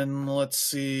 And let's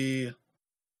see.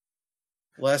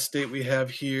 Last date we have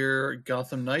here,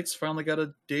 Gotham Knights finally got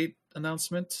a date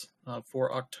announcement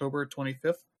for October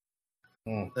 25th.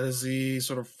 That is the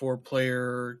sort of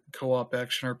 4-player co-op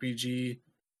action RPG,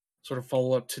 sort of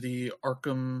follow-up to the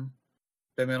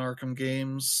Batman Arkham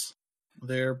games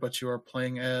there, but you are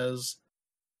playing as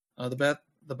the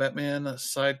Batman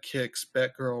sidekicks,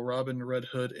 Batgirl, Robin, Red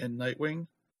Hood, and Nightwing.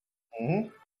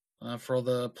 For all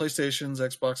the PlayStations,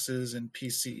 Xboxes, and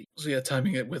PC. So yeah,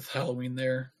 timing it with Halloween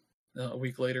there. A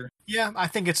week later. Yeah, I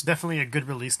think it's definitely a good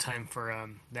release time for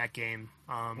that game.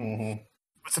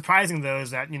 What's surprising though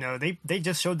is that they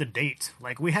just showed the date.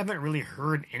 Like we haven't really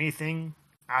heard anything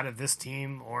out of this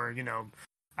team or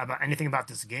about anything about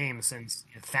this game since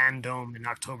Fandom in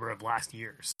October of last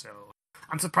year. So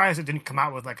I'm surprised it didn't come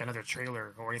out with like another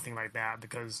trailer or anything like that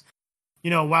because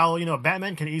while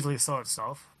Batman can easily sell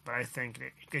itself, but I think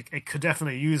it could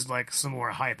definitely use like some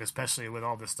more hype, especially with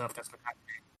all the stuff that's been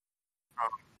happening,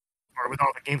 or with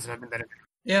all the games that have been.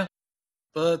 Yeah,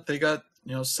 but they got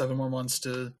 7 more months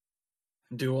to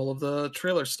do all of the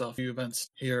trailer stuff, few events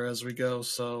here as we go.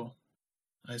 So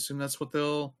I assume that's what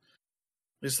at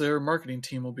least their marketing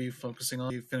team will be focusing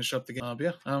on to finish up the game.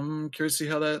 Yeah, I'm curious to see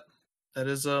how that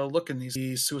is looking.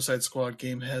 The Suicide Squad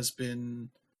game has been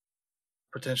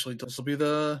potentially. This will be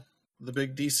the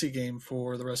big DC game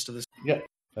for the rest of this. Yep,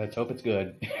 let's hope it's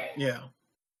good. Yeah,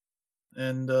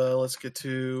 and let's get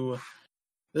to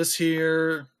this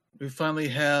here. We finally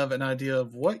have an idea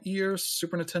of what year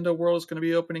Super Nintendo World is going to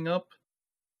be opening up.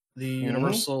 The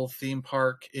Universal theme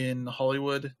park in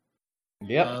Hollywood.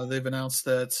 Yep. They've announced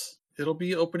that it'll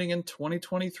be opening in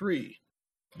 2023.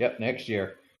 Yep, next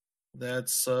year.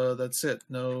 That's it.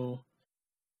 No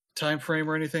time frame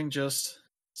or anything, just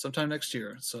sometime next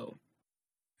year. So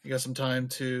you got some time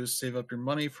to save up your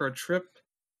money for a trip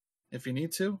if you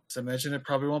need to. So I imagine it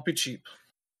probably won't be cheap.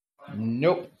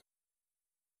 Nope.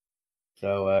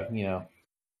 So,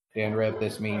 Dan Reb,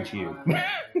 this means you.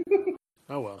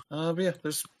 Oh, well. But yeah,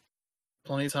 there's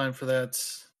plenty of time for that.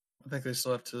 I think they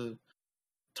still have to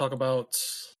talk about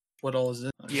what all is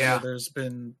in. Yeah. There's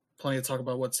been plenty of talk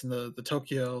about what's in the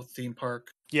Tokyo theme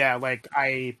park. Yeah, like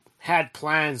I had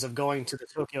plans of going to the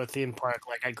Tokyo theme park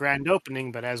like at grand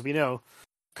opening, but as we know,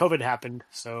 COVID happened.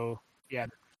 So yeah,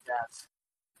 that's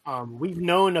we've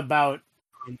known about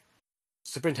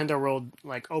Super Nintendo World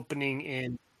like opening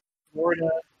in Florida,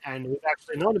 and we've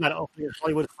actually known about it opening in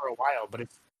Hollywood for a while. But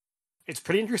it's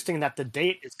pretty interesting that the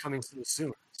date is coming so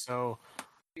soon. So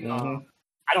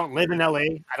I don't live in LA.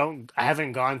 I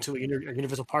haven't gone to a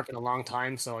Universal Park in a long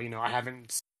time, so I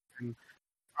haven't seen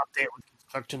update with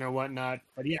construction or whatnot.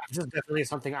 But yeah, this is definitely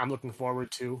something I'm looking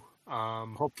forward to.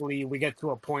 Hopefully, we get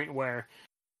to a point where,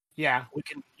 yeah, we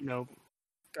can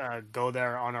go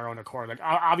there on our own accord. Like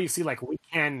obviously, like we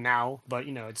can now, but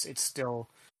it's still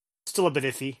a bit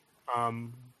iffy.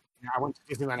 I went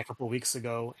to Disneyland a couple of weeks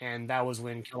ago, and that was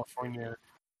when California,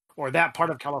 or that part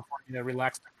of California,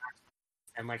 relaxed.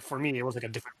 And like for me, it was like a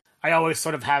different. I always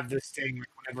sort of have this thing like,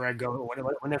 whenever I go,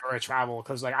 whenever I travel,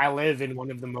 because like I live in one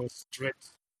of the most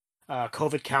strict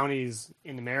COVID counties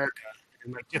in America,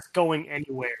 and like just going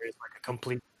anywhere is like a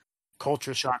complete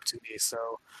culture shock to me. So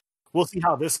we'll see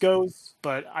how this goes.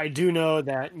 But I do know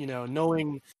that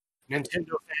knowing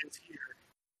Nintendo fans here,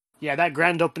 yeah, that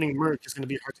grand opening merch is going to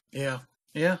be hard.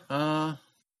 Yeah.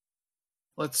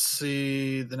 Let's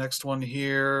see the next one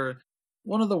here.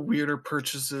 One of the weirder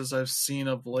purchases I've seen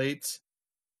of late.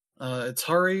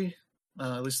 Atari,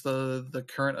 at least the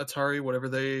current Atari, whatever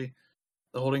the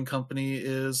holding company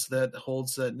is that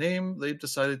holds that name, they've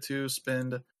decided to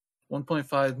spend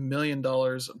 $1.5 million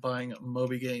buying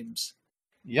Moby Games.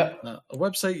 Yep. A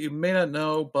website you may not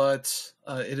know, but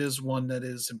it is one that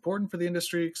is important for the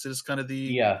industry because it is kind of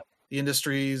the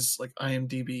industry's like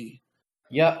IMDb.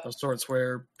 Yep. Of sorts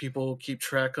where people keep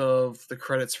track of the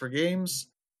credits for games.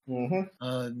 People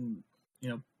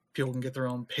can get their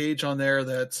own page on there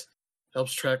that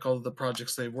helps track all of the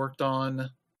projects they worked on,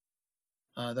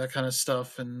 that kind of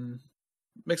stuff, and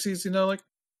makes it easy to know like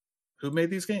who made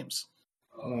these games.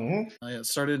 It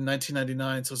started in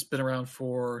 1999, so it's been around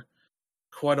for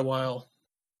quite a while.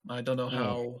 I don't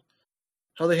know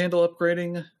how they handle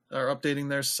upgrading or updating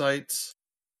their sites,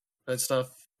 that stuff.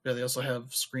 Yeah, they also have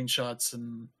screenshots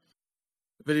and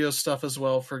video stuff as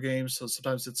well for games, so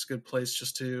sometimes it's a good place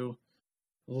just to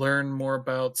learn more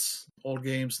about old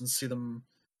games and see them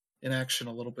in action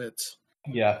a little bit.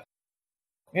 Yeah.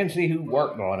 And see who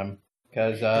worked on them.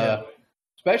 Because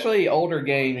especially older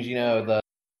games, the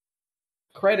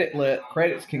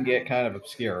credits can get kind of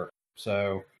obscure.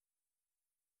 So,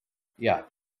 yeah.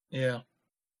 Yeah.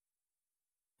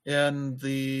 And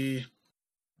the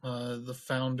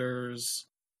founders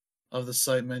of the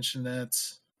site mentioned that,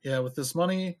 with this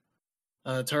money,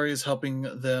 Atari is helping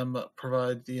them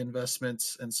provide the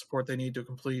investments and support they need to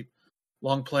complete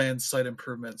long-planned site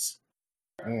improvements.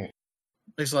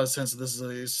 Makes a lot of sense that this is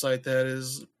a site that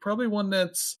is probably one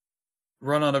that's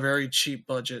run on a very cheap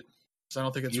budget. So I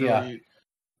don't think it's really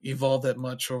evolved that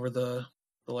much over the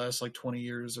last like 20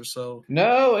 years or so.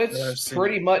 No, it's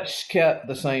pretty much kept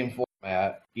the same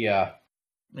format. Yeah.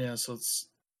 Yeah, so it's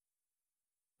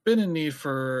been in need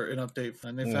for an update,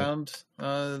 and they found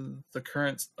the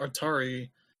current Atari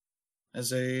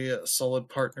as a solid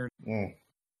partner.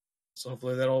 So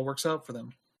hopefully that all works out for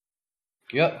them.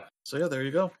 Yep. So yeah, there you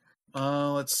go.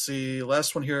 Let's see.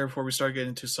 Last one here before we start getting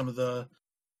into some of the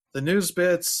news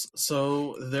bits.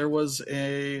 So there was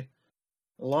a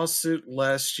lawsuit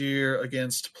last year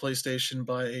against PlayStation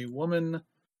by a woman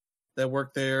that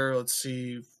worked there. Let's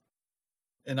see,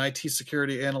 an IT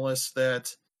security analyst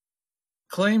that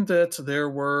claimed that there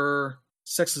were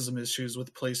sexism issues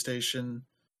with PlayStation,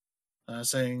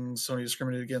 saying Sony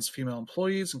discriminated against female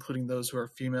employees, including those who are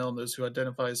female and those who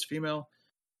identify as female,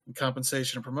 in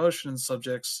compensation and promotion, and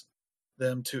subjects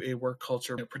them to a work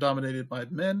culture predominated by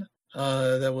men.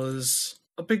 That was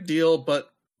a big deal, but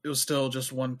it was still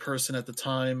just one person at the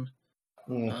time.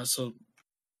 So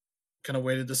kind of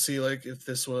waited to see like if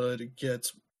this would get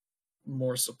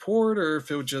more support or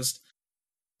if it would just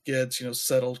get,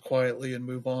 settled quietly and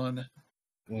move on.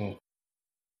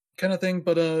 Kind of thing.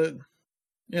 But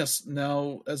yes,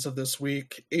 now as of this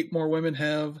week, 8 more women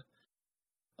have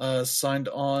signed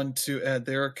on to add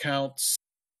their accounts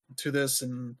to this,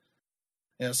 and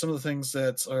yeah, some of the things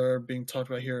that are being talked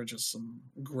about here are just some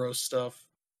gross stuff.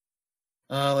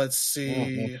 Let's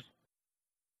see.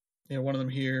 One of them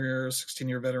here,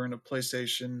 16-year veteran of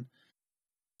PlayStation,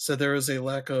 said there is a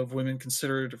lack of women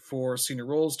considered for senior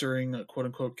roles during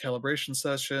quote-unquote calibration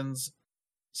sessions.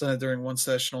 Said that during one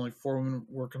session, only 4 women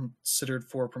were considered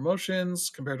for promotions,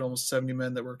 compared to almost 70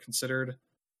 men that were considered.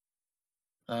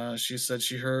 She said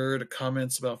she heard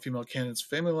comments about female candidates'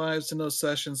 family lives in those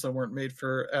sessions that weren't made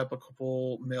for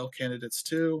applicable male candidates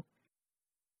too.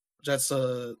 That's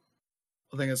a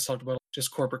thing that's talked about,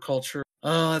 just corporate culture.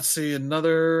 Let's see,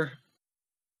 another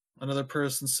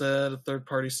person said a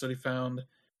third-party study found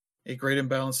a great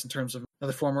imbalance in terms of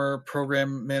another former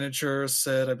program manager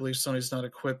said, I believe Sony's not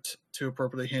equipped to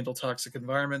appropriately handle toxic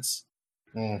environments.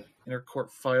 In her court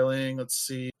filing, let's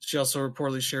see. She also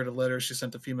reportedly shared a letter she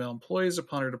sent to female employees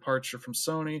upon her departure from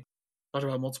Sony. Talked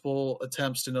about multiple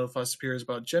attempts to notify superiors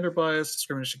about gender bias,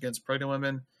 discrimination against pregnant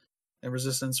women, and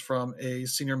resistance from a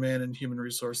senior man in human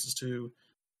resources to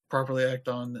properly act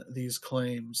on these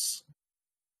claims.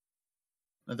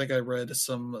 I think I read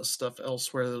some stuff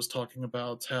elsewhere that was talking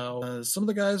about how some of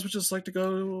the guys would just like to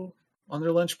go on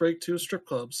their lunch break to strip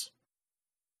clubs.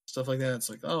 Stuff like that. It's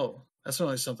like, oh, that's not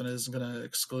really something that isn't going to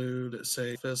exclude,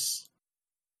 say, this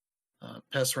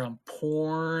pass around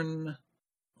porn,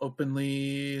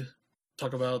 openly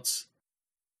talk about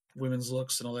women's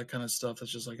looks and all that kind of stuff.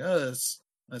 That's just like, oh, that's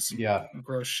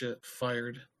gross shit.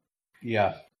 Fired.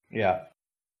 Yeah.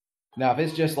 Now, if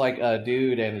it's just like a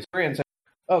dude and his friends,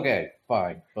 okay,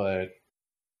 fine. But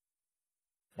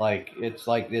like it's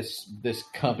like this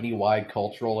company-wide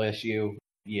cultural issue.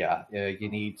 Yeah, you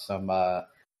need some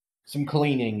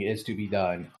cleaning is to be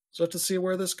done. So have to see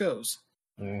where this goes.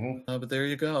 But there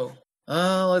you go.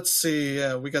 Let's see.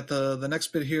 Yeah, we got the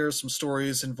next bit here. Some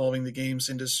stories involving the games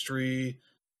industry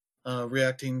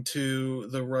reacting to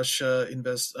the Russia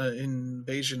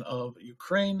invasion of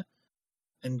Ukraine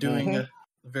and doing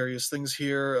various things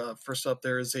here. First up,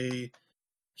 there is a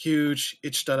huge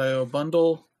itch.io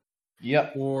bundle.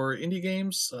 Yep. For indie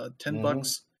games,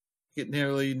 $10. You get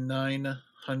nearly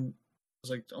 900. It's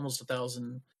like almost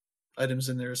 1,000 items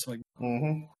in there. Something.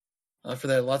 For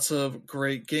that, lots of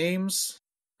great games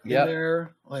in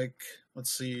there. Like,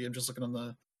 let's see. I'm just looking on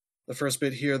the first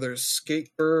bit here. There's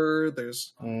Skatebird.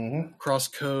 There's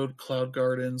Crosscode, Cloud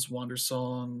Gardens,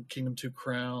 Wandersong, Kingdom 2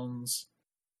 Crowns,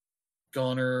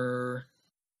 Goner,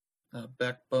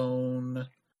 Backbone,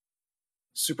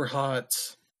 Super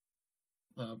Hot.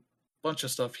 Bunch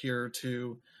of stuff here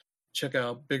to check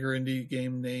out. Bigger indie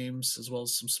game names as well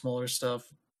as some smaller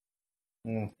stuff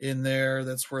in there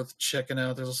that's worth checking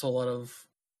out. There's also a lot of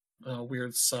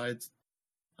weird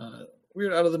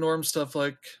out of the norm stuff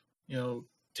like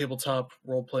tabletop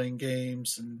role playing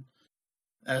games and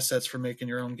assets for making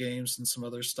your own games and some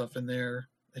other stuff in there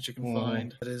that you can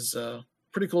find. That is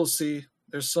pretty cool to see.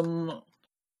 There's some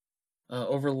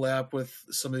overlap with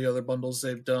some of the other bundles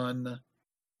they've done,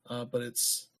 but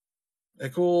it's a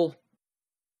cool,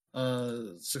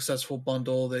 successful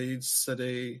bundle. They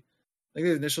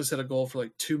initially set a goal for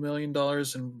like $2 million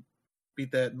and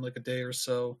beat that in like a day or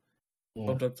so.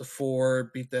 Bumped up to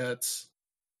 4, beat that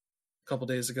a couple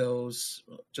days ago.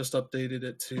 Just updated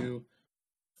it to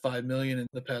 5 million in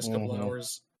the past couple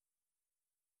hours.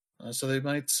 So they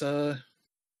might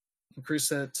increase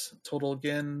that total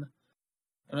again.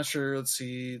 I'm not sure. Let's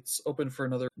see. It's open for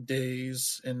another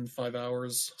days in 5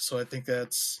 hours. So I think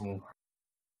that's.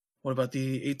 What about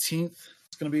the 18th?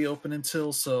 It's going to be open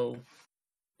until. So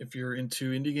if you're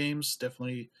into indie games,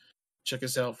 definitely check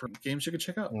us out for games you can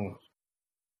check out.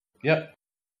 Yep.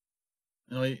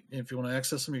 If you want to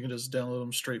access them, you can just download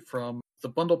them straight from the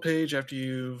bundle page after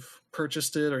you've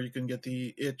purchased it, or you can get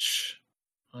the itch.io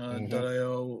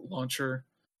launcher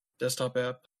desktop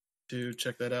app to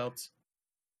check that out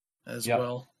as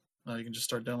well. You can just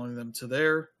start downloading them to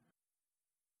there.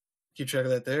 Keep track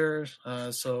of that there.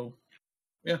 So,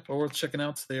 yeah, well, worth checking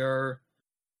out. They are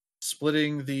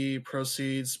splitting the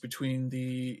proceeds between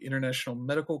the International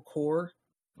Medical Corps,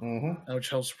 which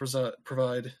helps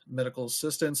provide medical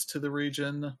assistance to the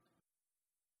region.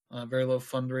 Very low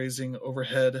fundraising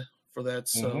overhead for that,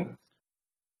 so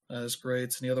that's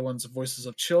great. And the other one's Voices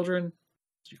of Children.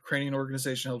 The Ukrainian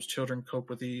organization helps children cope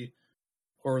with the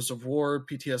horrors of war,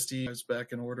 PTSD, is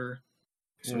back in order,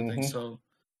 sort of thing. So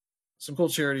some cool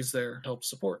charities there help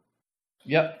support.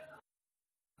 Yep.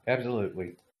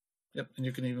 Absolutely. Yep, and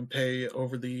you can even pay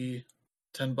over the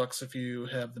 $10 if you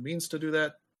have the means to do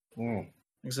that.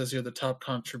 It says here the top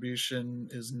contribution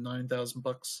is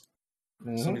 $9,000.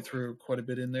 Somebody threw quite a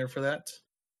bit in there for that.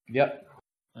 Yep.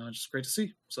 Just great to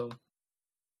see. So,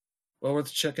 well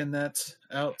worth checking that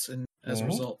out. And as a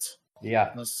result,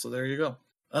 yeah. So there you go.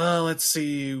 Let's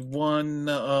see. One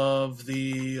of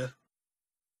the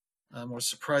more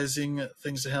surprising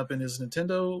things to happen is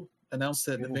Nintendo announced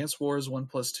that Advance Wars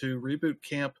 1+2 Reboot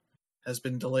Camp has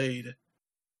been delayed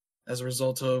as a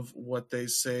result of what they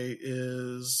say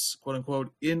is, quote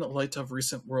unquote, in light of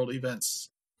recent world events.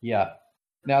 Yeah.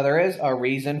 Now, there is a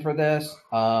reason for this.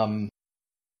 And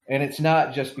it's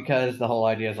not just because the whole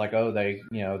idea is like, oh, they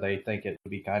think it would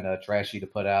be kind of trashy to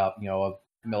put out, a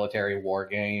military war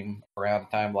game around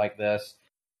a time like this.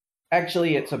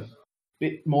 Actually, it's a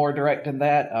bit more direct than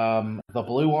that. The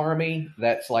Blue Army,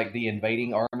 that's like the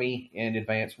invading army in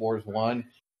Advance Wars 1,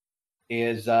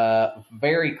 is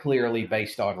very clearly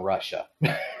based on Russia.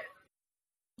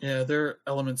 Yeah, there are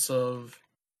elements of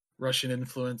Russian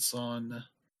influence on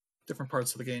different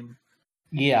parts of the game.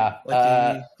 Yeah.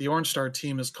 Like the Orange Star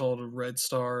team is called Red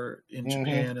Star in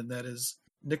Japan, and that is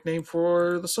nickname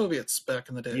for the Soviets back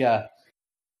in the day. Yeah.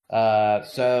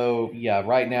 So, yeah,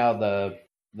 right now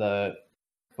the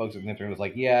folks at Nintendo was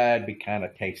like, yeah, it'd be kind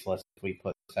of tasteless if we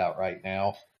put this out right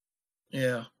now.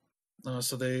 Yeah.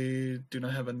 So they do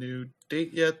not have a new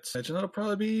date yet. I imagine that'll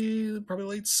probably be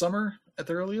late summer at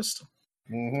the earliest,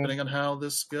 depending on how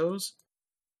this goes.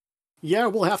 Yeah,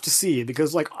 we'll have to see,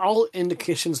 because like all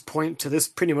indications point to this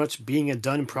pretty much being a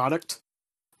done product.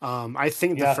 I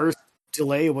think the first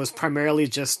delay was primarily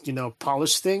just,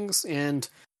 polish things, and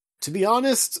to be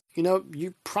honest,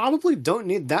 you probably don't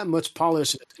need that much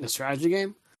polish in a strategy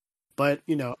game. But,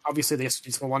 obviously they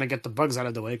just want to get the bugs out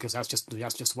of the way, because that's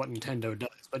just what Nintendo does.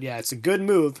 But yeah, it's a good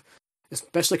move,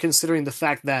 especially considering the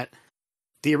fact that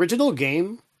the original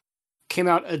game came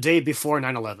out a day before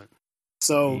 9/11.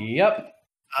 So,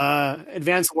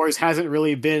 Advance Wars hasn't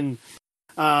really been,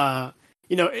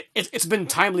 it's been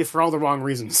timely for all the wrong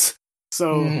reasons.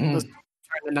 So, let's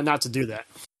try not to do that.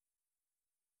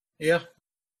 Yeah.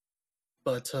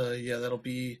 But, that'll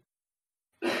be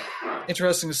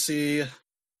interesting to see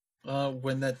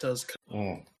when that does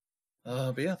come.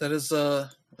 But yeah, that is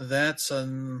that.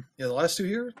 The last two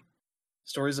here,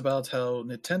 stories about how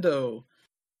Nintendo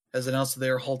has announced that they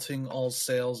are halting all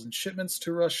sales and shipments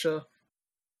to Russia.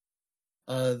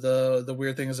 The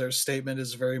weird thing is their statement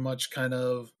is very much kind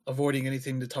of avoiding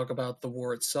anything to talk about the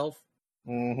war itself.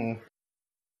 A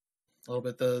little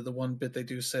bit. The one bit they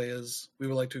do say is, we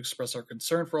would like to express our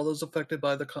concern for all those affected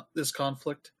by this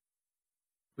conflict.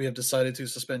 We have decided to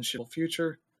suspend shipment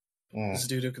future. This is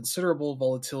due to considerable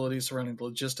volatility surrounding the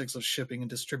logistics of shipping and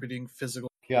distributing physical.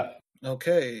 Yeah.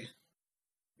 Okay.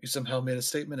 You somehow made a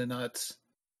statement and not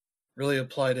really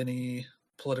applied any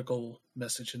political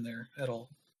message in there at all.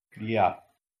 Yeah.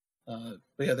 But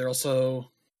yeah, they're also,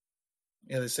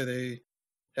 they say they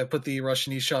have put the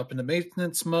Russian eShop into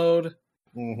maintenance mode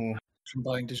from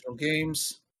buying digital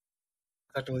games,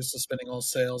 effectively suspending all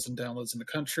sales and downloads in the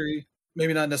country.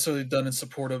 Maybe not necessarily done in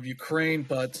support of Ukraine,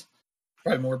 but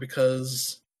probably more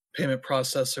because payment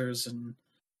processors and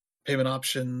payment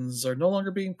options are no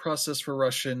longer being processed for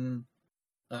Russian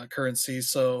currency.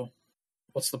 So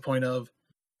what's the point of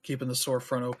keeping the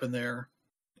storefront open there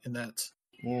in that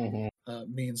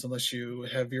means, unless you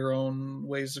have your own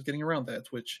ways of getting around that,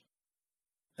 which,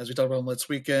 as we talked about last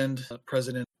weekend,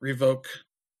 President revoke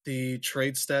the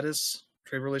trade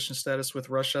relation status with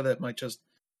Russia. That might just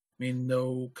mean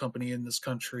no company in this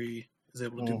country is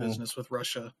able to do business with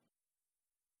Russia.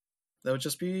 That would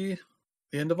just be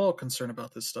the end of all concern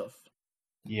about this stuff.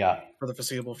 Yeah. For the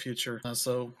foreseeable future.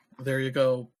 So there you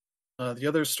go. The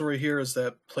other story here is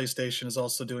that PlayStation is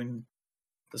also doing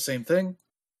the same thing.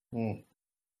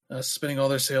 Suspending all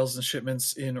their sales and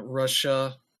shipments in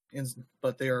Russia,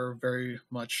 but they are very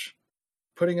much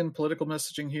putting in political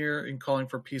messaging here and calling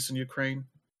for peace in Ukraine,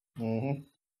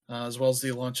 as well as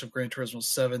the launch of Gran Turismo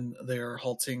 7. They are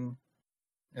halting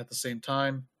at the same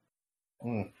time.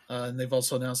 And they've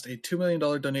also announced a $2 million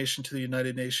donation to the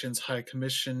United Nations High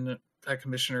Commissioner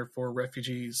for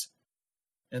Refugees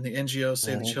and the NGO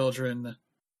Save the Children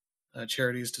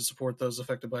charities to support those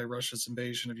affected by Russia's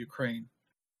invasion of Ukraine.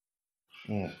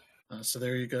 So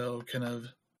there you go, kind of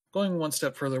going one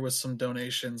step further with some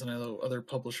donations. And I know other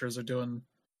publishers are doing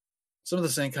some of the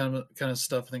same kind of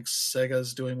stuff. I think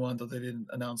Sega's doing one, though they didn't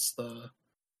announce the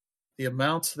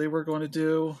amount they were going to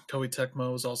do. Koei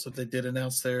Tecmo was also, they did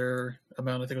announce their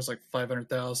amount. I think it was like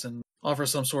 500,000. Offer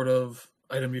some sort of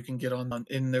item you can get on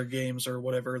in their games or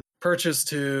whatever. Purchase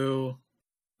to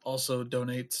also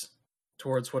donate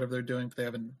towards whatever they're doing. But they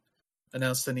haven't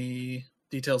announced any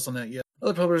details on that yet.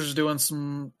 Other publishers are doing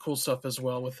some cool stuff as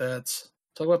well with that.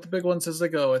 Talk about the big ones as they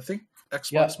go. I think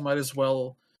Xbox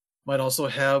might also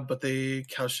have, but they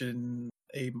couch it in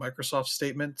a Microsoft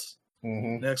statement. The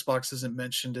Xbox isn't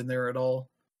mentioned in there at all.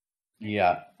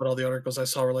 Yeah. But all the articles I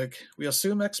saw were like, we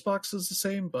assume Xbox is the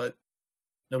same, but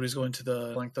nobody's going to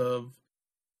the length of,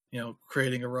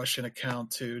 creating a Russian account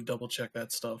to double check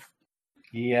that stuff.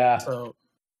 Yeah. So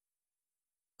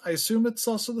I assume it's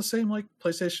also the same like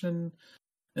PlayStation and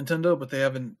Nintendo, but they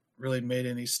haven't really made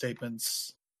any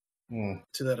statements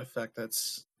to that effect.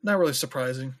 That's not really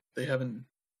surprising. They haven't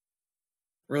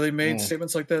really made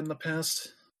statements like that in the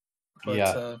past.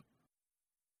 But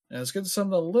let's get to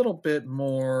something a little bit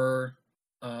more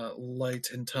light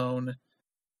in tone.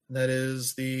 That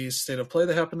is the State of Play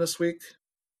that happened this week.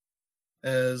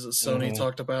 As Sony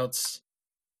talked about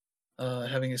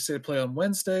having a State of Play on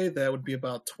Wednesday, that would be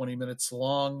about 20 minutes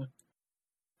long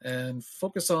and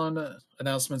focus on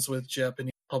announcements with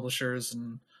Japanese publishers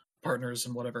and partners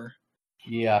and whatever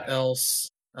else.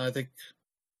 I think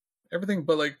everything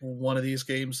but like one of these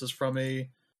games is from a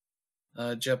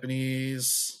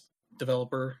Japanese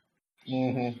developer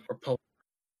or publisher.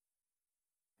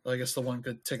 I guess the one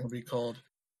could technically be called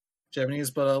Japanese,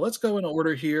 but let's go in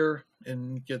order here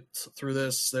and get through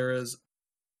this. There is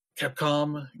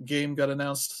Capcom game got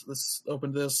announced.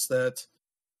 That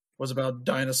was about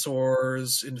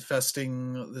dinosaurs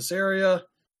infesting this area.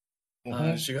 So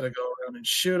you got to go around and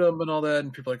shoot them and all that.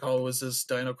 And people are like, oh, is this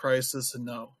Dino Crisis? And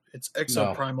no, it's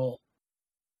Exoprimal.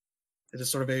 It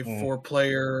is sort of a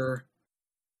 4-player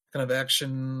kind of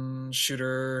action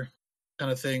shooter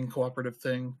kind of thing, cooperative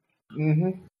thing.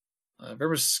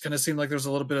 Very kind of seemed like there's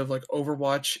a little bit of like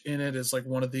Overwatch in it. It's like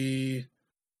one of the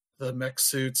mech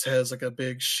suits has like a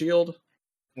big shield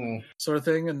sort of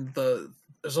thing, and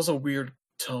there's also a weird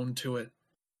tone to it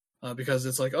because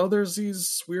it's like, oh, there's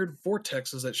these weird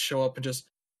vortexes that show up and just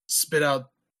spit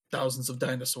out thousands of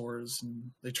dinosaurs,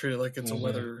 and they treat it like it's a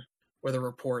weather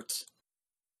report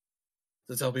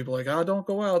to tell people like, don't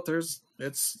go out.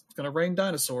 It's gonna rain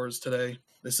dinosaurs today.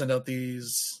 They send out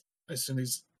these. I assume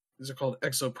these are called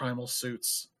Exoprimal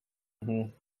suits.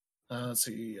 Let's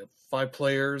see, 5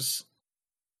 players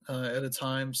at a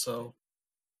time, so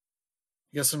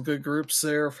you got some good groups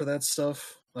there for that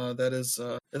stuff. That is,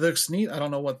 it looks neat. I don't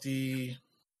know how the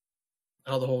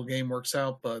whole game works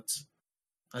out, but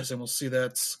I assume we'll see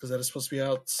that because that is supposed to be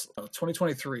out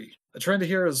 2023. The trend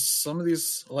here is a lot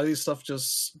of these stuff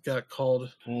just got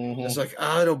called. It's like,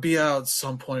 it'll be out at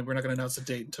some point. We're not going to announce a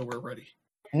date until we're ready.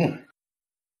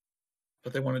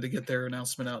 But they wanted to get their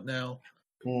announcement out now.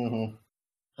 So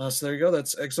there you go.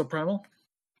 That's Exoprimal.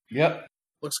 Yep.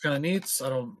 Looks kind of neat. I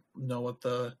don't know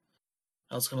how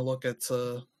it's going to look at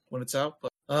when it's out.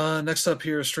 But next up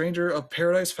here, Stranger of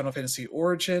Paradise, Final Fantasy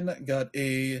Origin got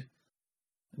a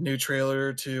new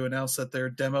trailer to announce that their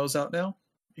demo's out now.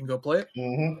 You can go play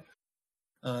it.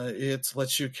 It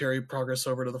lets you carry progress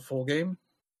over to the full game.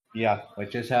 Yeah,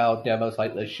 which is how demos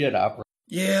like this should operate.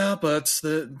 Yeah, but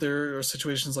there are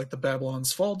situations like the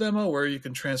Babylon's Fall demo where you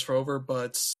can transfer over,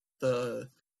 but the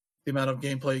amount of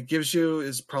gameplay it gives you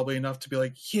is probably enough to be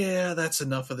like, yeah, that's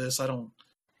enough of this. I don't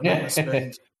want to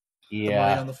spend the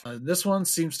money on the fun. This one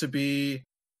seems to be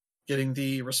getting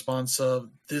the response of,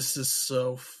 this is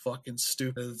so fucking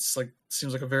stupid. It's like,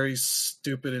 seems like a very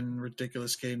stupid and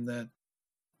ridiculous game that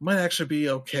might actually be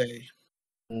okay.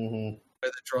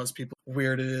 That draws people.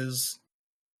 Weird it is.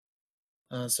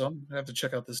 So I'm gonna have to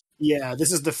check out this. Yeah,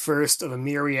 this is the first of a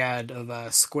myriad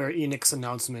of Square Enix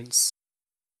announcements,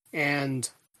 and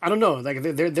I don't know, like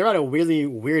they're at a really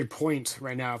weird point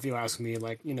right now. If you ask me,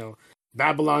 like,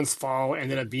 Babylon's Fall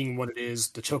ended up being what it is.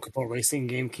 The Chocobo racing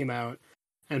game came out,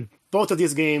 and both of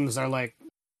these games are like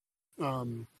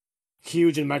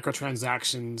huge in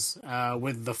microtransactions.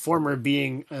 With the former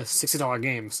being a $60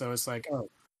 game, so it's like,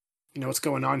 what's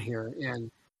going on here? And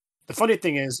The funny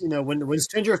thing is, when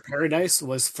Stranger of Paradise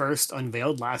was first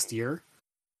unveiled last year,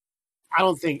 I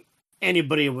don't think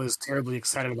anybody was terribly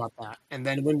excited about that. And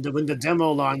then when the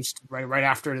demo launched right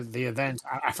after the event,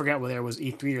 I forget whether it was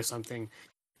E3 or something, it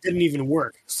didn't even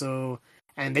work. So,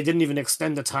 and they didn't even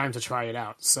extend the time to try it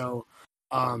out. So,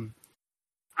 um,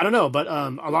 I don't know, but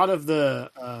a lot of the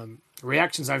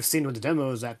reactions I've seen with the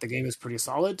demo is that the game is pretty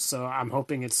solid. So I'm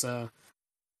hoping it's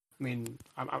I mean,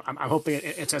 I'm hoping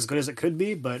it's as good as it could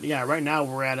be. But yeah, right now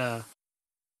we're at a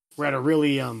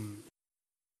really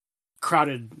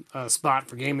crowded spot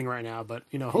for gaming right now. But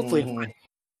hopefully,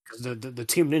 because the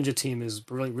Team Ninja team is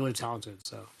really talented.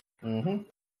 So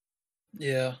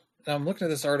yeah, I'm looking at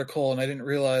this article and I didn't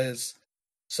realize.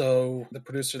 So the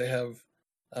producer they have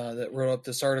that wrote up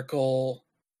this article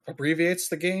abbreviates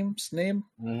the game's name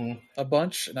a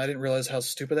bunch, and I didn't realize how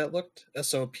stupid that looked.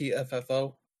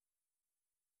 SOPFFO.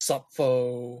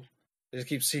 Supfo. I just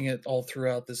keep seeing it all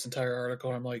throughout this entire article.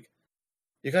 And I'm like,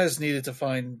 you guys needed to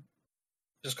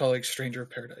just call it like Stranger of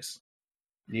Paradise.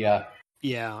 Yeah.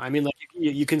 Yeah, I mean, like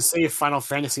you can say Final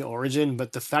Fantasy Origin,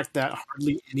 but the fact that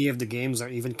hardly any of the games are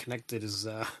even connected is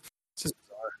just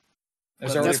bizarre.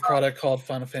 There's already a product called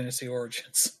Final Fantasy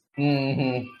Origins.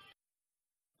 Mm-hmm.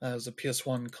 That was a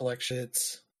PS1 collection.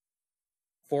 It's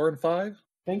 4 and 5. I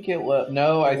think it was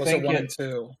I think 1 and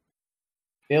 2.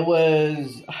 It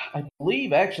was, I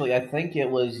believe, actually, I think it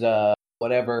was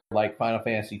whatever like Final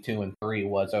Fantasy 2 and 3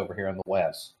 was over here in the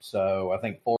West. So I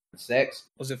think 4 and 6.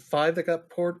 Was it 5 that got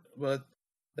ported? But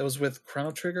that was with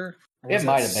Chrono Trigger? It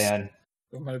might have been.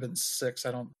 It might have been 6.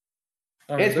 I don't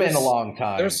it's been a long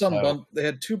time. There's some they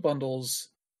had 2 bundles.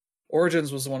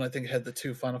 Origins was the one I think had the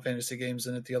 2 Final Fantasy games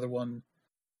in it. The other one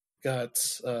got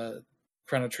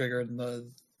Chrono Trigger and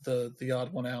the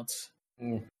odd one out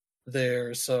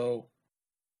there. So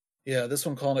yeah, this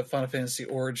one calling it Final Fantasy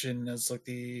Origin as like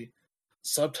the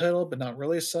subtitle, but not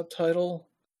really a subtitle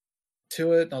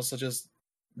to it. And also just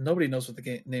nobody knows what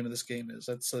the name of this game is.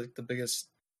 That's like the biggest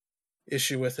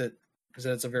issue with it, is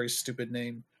that it's a very stupid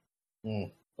name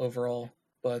overall.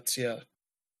 But yeah,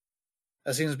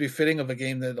 that seems to be fitting of a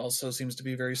game that also seems to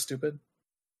be very stupid,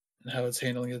 and how it's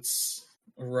handling its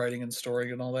writing and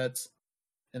story and all that,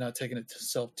 and not taking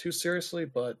itself too seriously.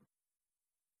 But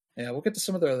yeah, we'll get to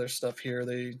some of the other stuff here.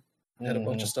 They had a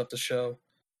bunch of stuff to show.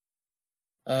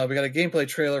 We got a gameplay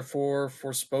trailer for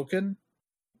Forspoken,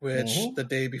 which the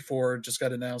day before just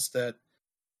got announced that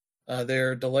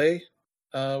their delay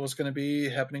was going to be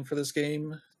happening for this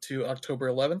game to October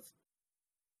 11th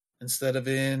instead of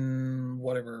in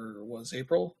whatever it was,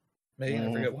 April, May.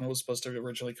 I forget when it was supposed to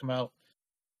originally come out.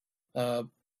 But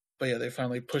yeah, they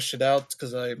finally pushed it out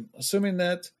because I'm assuming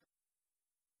that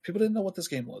people didn't know what this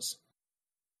game was.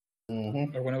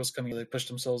 Or when it was coming, they pushed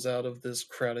themselves out of this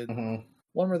crowded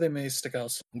one where they may stick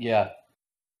out. Yeah.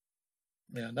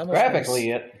 Yeah, not much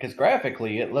graphically,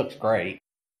 graphically it looks great.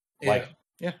 Yeah,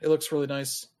 it looks really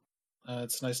nice.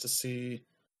 It's nice to see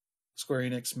Square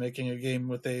Enix making a game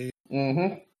with a.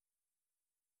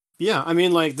 Yeah, I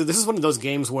mean, like this is one of those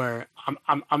games where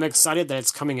I'm excited that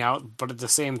it's coming out, but at the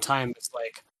same time, it's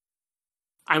like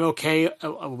I'm okay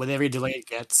with every delay it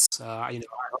gets. I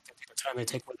hope they take the time they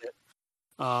take with it.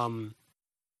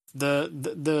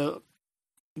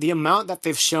 The amount that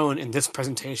they've shown in this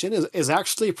presentation is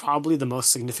actually probably the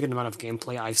most significant amount of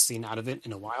gameplay I've seen out of it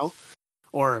in a while,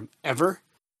 or ever.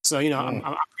 So I'm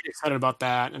pretty excited about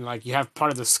that, and like you have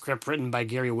part of the script written by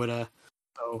Gary Whitta.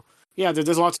 So yeah,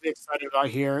 there's a lot to be excited about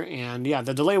here, and yeah,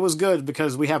 the delay was good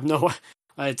because we have no.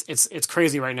 It's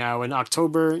crazy right now. In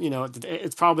October,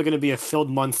 it's probably going to be a filled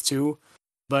month too,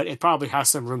 but it probably has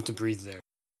some room to breathe there.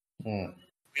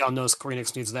 We all know Square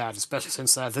Enix needs that, especially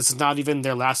since this is not even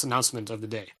their last announcement of the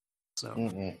day.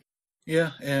 So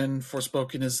yeah, and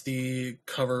Forspoken is the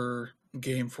cover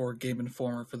game for Game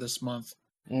Informer for this month.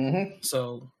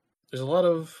 So there's a lot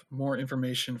of more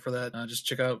information for that. Just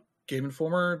check out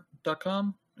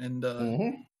GameInformer.com, and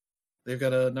they've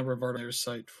got a number of articles on their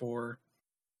site for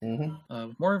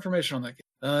more information on that game.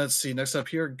 Let's see. Next up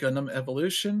here, Gundam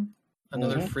Evolution,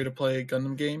 another free-to-play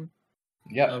Gundam game.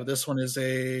 Yeah, this one is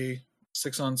a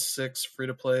 6-on-6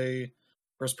 free-to-play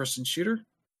first-person shooter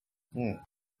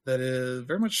that is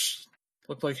very much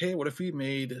looked like, hey, what if we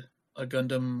made a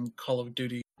Gundam Call of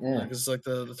Duty? Because like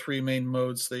the 3 main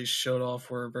modes they showed off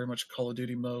were very much Call of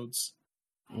Duty modes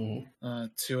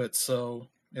to it. So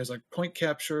there's like point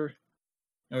capture.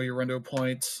 You run to a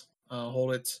point,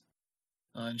 hold it,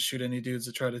 and shoot any dudes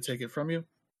that try to take it from you.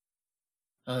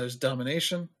 There's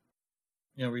domination,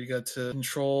 where you got to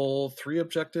control 3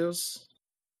 objectives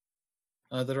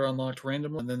that are unlocked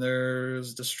randomly. And then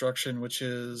there's destruction, which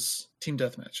is team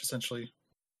deathmatch, essentially.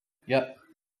 Yep.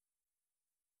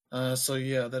 So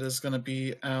yeah, that is going to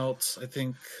be out, I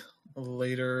think,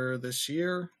 later this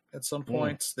year at some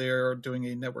point. They're doing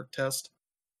a network test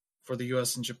for the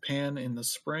US and Japan in the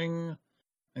spring.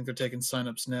 I think they're taking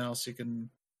signups now, so you can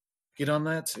get on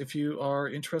that if you are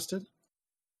interested.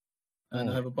 And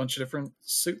I have a bunch of different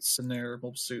suits in there,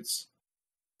 mobile suits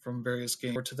from various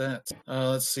games. To that,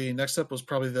 let's see. Next up was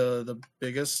probably the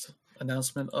biggest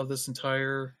announcement of this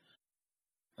entire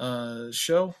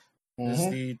show.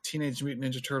 Is the Teenage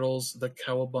Mutant Ninja Turtles the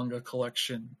Cowabunga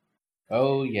Collection.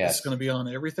 Oh, yes. It's going to be on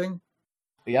everything.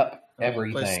 Yep,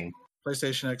 everything.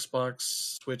 PlayStation, Xbox,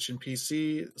 Switch, and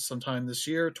PC sometime this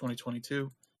year,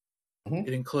 2022.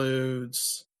 It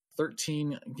includes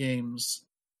 13 games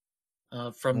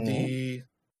from the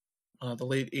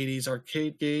late 80s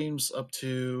arcade games up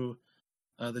to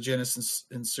the Genesis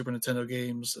and Super Nintendo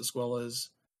games, as well as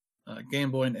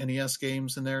Game Boy and NES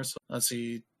games in there. So let's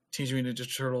see. Teenage Mutant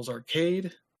Ninja Turtles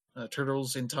Arcade,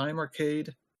 Turtles in Time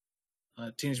Arcade,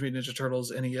 Teenage Mutant Ninja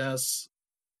Turtles NES.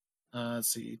 Let's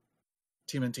see,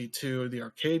 TMNT 2, the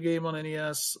arcade game on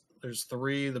NES. There's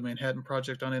 3, the Manhattan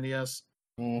Project on NES,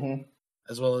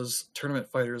 as well as Tournament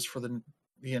Fighters for the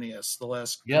NES, the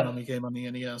last Konami game on the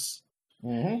NES.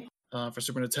 For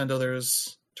Super Nintendo,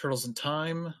 there's Turtles in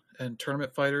Time and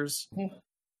Tournament Fighters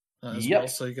as well.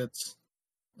 So you get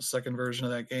the second version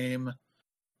of that game.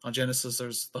 On Genesis,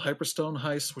 there's the Hyperstone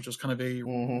Heist, which was kind of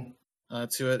a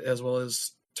to it, as well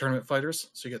as Tournament Fighters.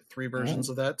 So you get 3 versions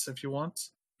of that if you want.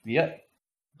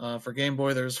 For Game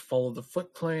Boy, there's Follow the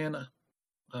Foot Clan,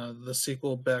 the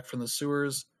sequel, Back from the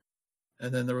Sewers,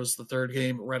 and then there was the third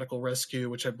game, Radical Rescue,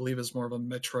 which I believe is more of a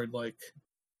Metroid-like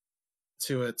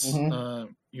to it.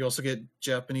 You also get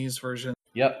Japanese version.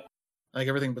 Like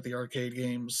everything but the arcade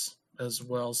games as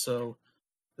well. So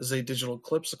there's a digital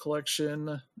clips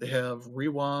collection. They have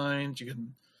rewind. You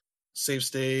can save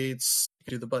states. You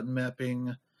can do the button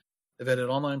mapping. They've added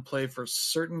online play for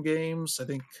certain games. I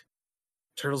think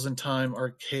Turtles in Time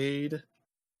Arcade,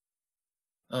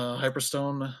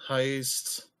 Hyperstone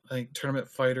Heist, I think Tournament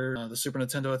Fighter. The Super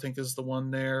Nintendo, I think, is the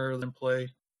one there in play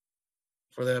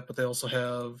for that. But they also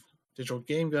have digital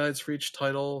game guides for each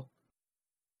title,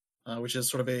 which is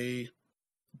sort of a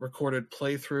recorded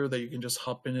playthrough that you can just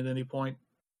hop in at any point.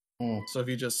 So if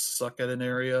you just suck at an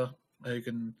area, you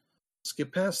can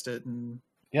skip past it and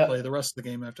play the rest of the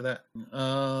game after that.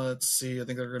 Let's see. I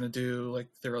think they're going to do, like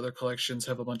their other collections,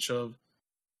 have a bunch of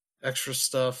extra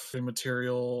stuff,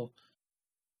 material,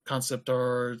 concept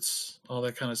arts, all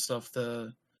that kind of stuff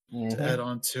to add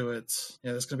on to it.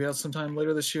 Yeah, it's going to be out sometime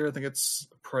later this year. I think it's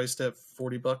priced at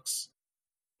 $40.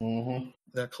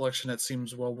 That collection, that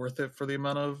seems well worth it for the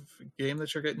amount of game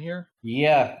that you're getting here.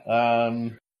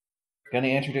 Going to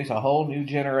introduce a whole new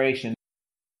generation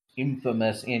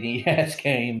infamous NES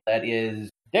game that is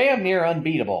damn near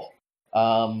unbeatable.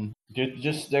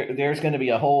 There's going to be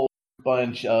a whole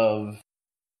bunch of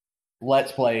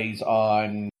Let's Plays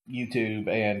on YouTube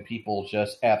and people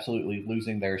just absolutely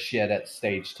losing their shit at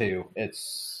stage 2.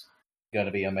 It's going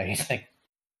to be amazing.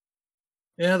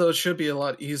 Yeah, though it should be a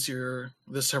lot easier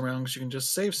this time around because you can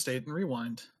just save state and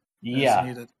rewind. As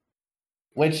needed.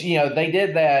 Which, they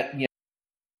did that,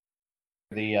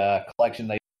 the collection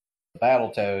they did,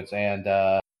 Battletoads, and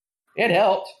it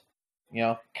helped,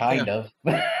 kind of.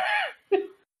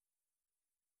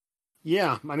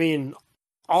 Yeah, I mean,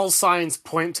 all signs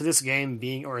point to this game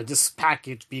being, or this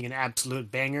package being, an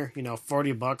absolute banger.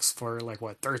 $40 for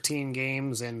 13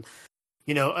 games, and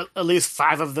at least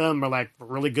 5 of them are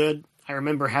really good. I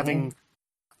remember having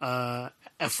a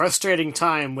frustrating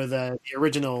time with the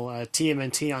original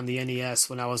TMNT on the NES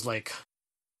when I was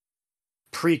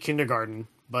pre-kindergarten,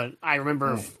 but I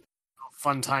remember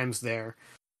fun times there.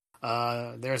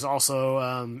 There's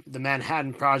also the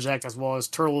Manhattan Project, as well as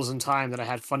Turtles in Time, that I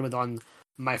had fun with on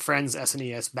my friend's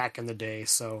SNES back in the day.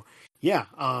 So yeah,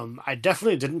 I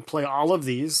definitely didn't play all of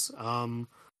these.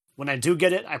 When I do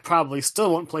get it, I probably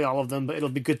still won't play all of them, but it'll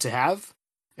be good to have,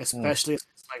 especially since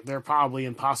they're probably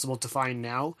impossible to find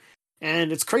now.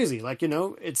 And it's crazy,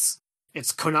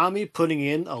 it's Konami putting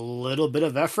in a little bit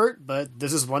of effort, but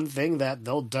this is one thing that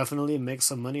they'll definitely make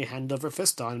some money hand over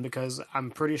fist on, because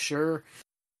I'm pretty sure,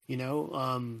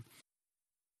 the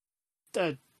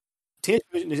Teenage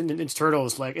Mutant Ninja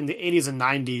Turtles, in the 80s and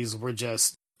 90s,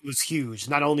 it was huge.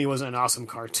 Not only was it an awesome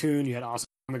cartoon, you had awesome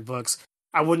comic books.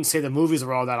 I wouldn't say the movies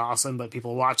were all that awesome, but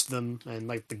people watched them, and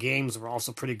the games were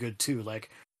also pretty good too.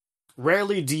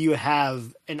 Rarely do you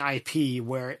have an IP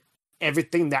where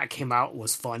everything that came out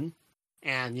was fun.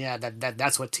 And yeah,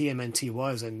 that's what TMNT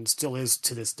was and still is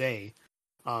to this day.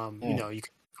 You can go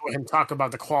ahead and talk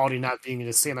about the quality not being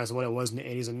the same as what it was in the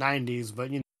 80s and 90s,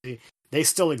 but they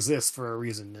still exist for a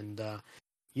reason. And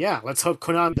Yeah, let's hope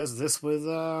Konami does this with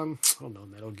I don't know,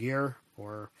 Metal Gear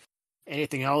or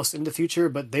anything else in the future.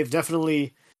 But they've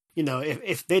definitely,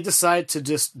 if they decide to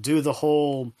just do the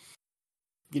whole,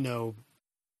 you know,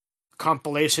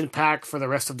 compilation pack for the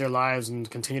rest of their lives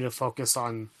and continue to focus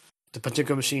on the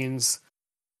Pachinko machines,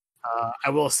 I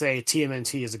will say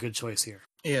TMNT is a good choice here.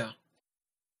 Yeah,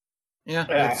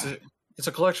 yeah. It's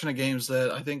a collection of games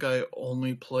that I think I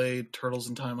only played Turtles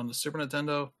in Time on the Super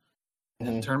Nintendo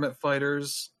and Tournament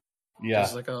Fighters. Yeah,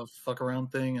 it's like a fuck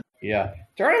around thing. Yeah,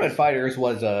 Tournament Fighters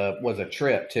was a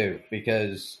trip too,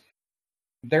 because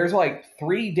there's like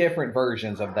 3 different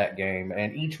versions of that game,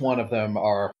 and each one of them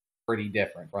are pretty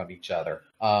different from each other.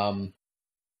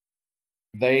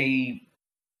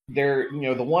 They're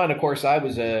the one, of course, I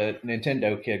was a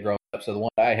Nintendo kid growing up, so the one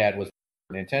I had was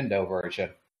the Nintendo version,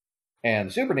 and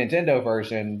the Super Nintendo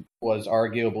version was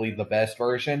arguably the best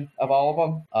version of all of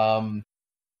them,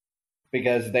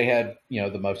 because they had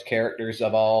the most characters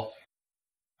of all.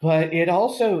 But it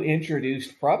also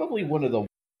introduced probably one of the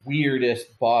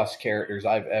weirdest boss characters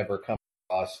I've ever come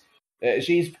across.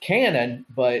 She's canon,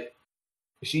 but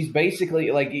she's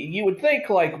basically like, you would think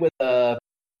like with a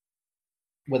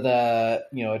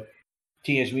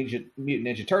Teenage Mutant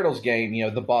Ninja Turtles game,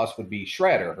 the boss would be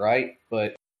Shredder, right?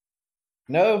 But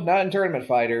no, not in Tournament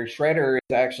Fighter. Shredder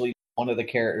is actually one of the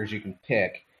characters you can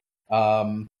pick.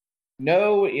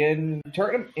 No, in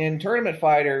Tournament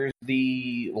Fighters,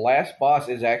 the last boss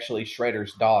is actually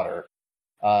Shredder's daughter,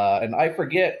 and I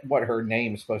forget what her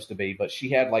name is supposed to be, but she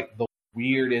had like the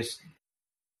weirdest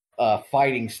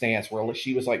fighting stance where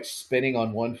she was like spinning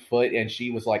on one foot and she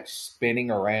was like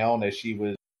spinning around as she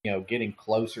was getting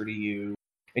closer to you,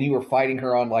 and you were fighting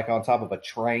her on top of a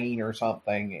train or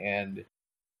something, and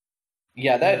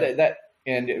that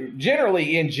and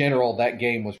generally in general that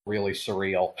game was really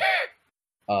surreal.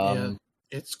 Yeah,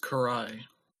 it's Karai.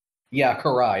 Yeah,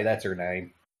 Karai, that's her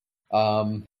name.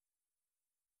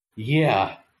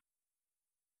 Yeah.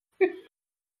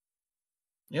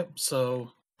 Yep,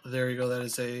 so there you go. That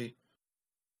is a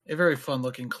very fun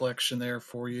looking collection there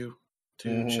for you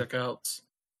to check out.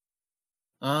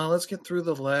 Let's get through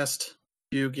the last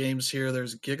few games here.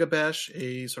 There's Gigabash,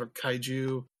 a sort of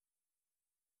kaiju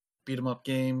beat 'em up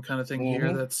game kind of thing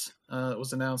here that's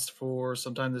was announced for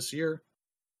sometime this year.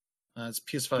 It's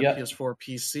PS5, PS4,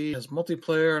 PC. It has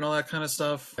multiplayer and all that kind of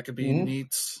stuff. That could be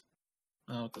neat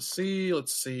to see.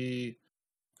 Let's see.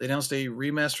 They announced a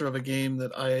remaster of a game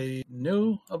that I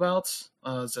knew about.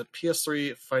 It's a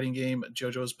PS3 fighting game,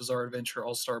 JoJo's Bizarre Adventure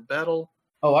All-Star Battle.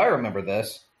 Oh, I remember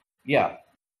this. Yeah.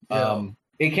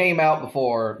 It came out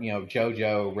before,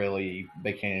 JoJo really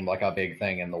became like a big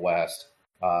thing in the West.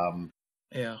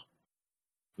 Yeah.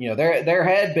 There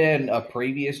had been a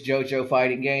previous JoJo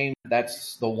fighting game.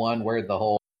 That's the one where the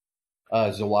whole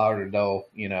Zawarudo,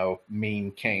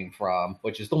 meme came from,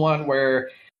 which is the one where,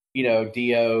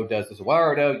 Dio does the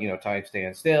Zawarudo, time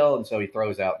stands still, and so he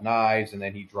throws out knives, and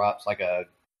then he drops like a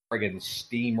friggin'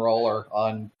 steamroller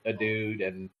on a dude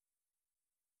and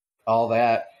all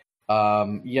that.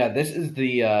 This is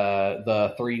the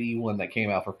 3D one that came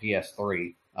out for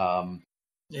PS3.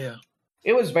 Yeah.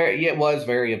 It was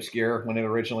very obscure when it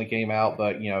originally came out,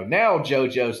 but now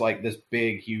JoJo's like this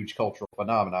big, huge cultural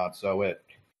phenomenon, so it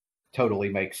totally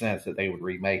makes sense that they would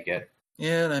remake it.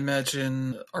 Yeah, and I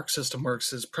imagine Arc System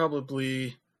Works is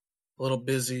probably a little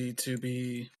busy to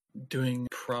be doing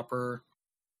proper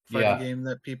fighting game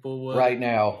that people would right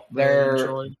now. They're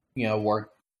enjoy.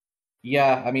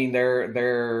 Yeah, I mean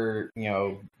they're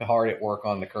hard at work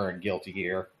on the current Guilty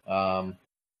Gear,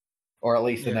 or at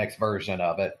least the next version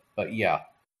of it. But yeah,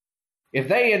 if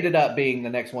they ended up being the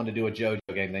next one to do a JoJo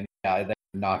game, then they would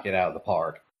knock it out of the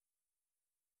park.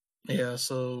 Yeah,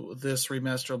 so this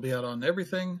remaster will be out on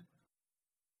everything,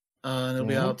 and it'll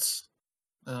be out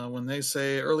when they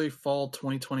say early fall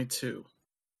 2022.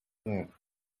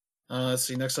 Let's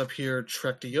see, next up here,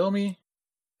 Trek to Yomi.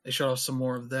 They showed off some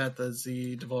more of that. That's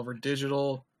the Devolver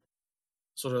Digital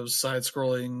sort of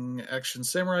side-scrolling action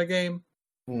samurai game,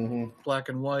 black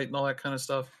and white and all that kind of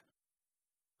stuff.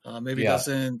 Maybe it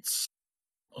doesn't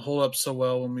hold up so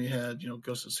well when we had,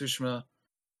 Ghost of Tsushima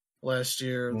last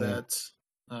year that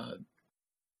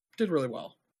did really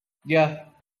well. Yeah.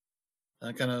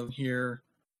 Kind of here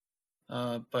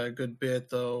by a good bit,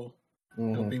 though,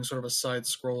 being sort of a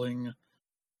side-scrolling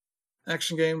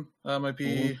action game might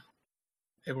be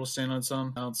able to stand on its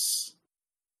own. Announce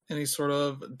any sort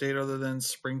of date other than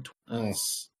spring.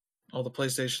 All the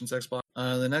PlayStations, Xbox.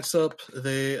 The next up,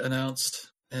 they announced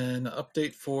an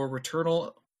update for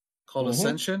Returnal called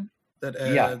Ascension that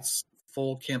adds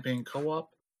full campaign co-op,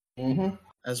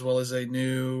 as well as a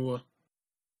new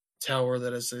tower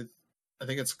that is I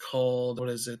think it's called, what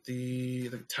is it? The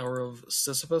Tower of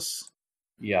Sisyphus.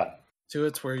 Yeah. To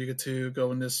it, where you get to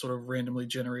go in this sort of randomly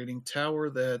generating tower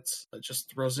that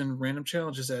just throws in random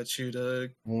challenges at you to,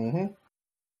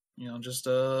 just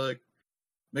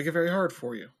make it very hard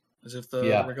for you, as if the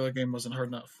regular game wasn't hard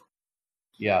enough.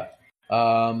 Yeah.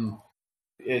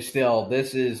 It's still,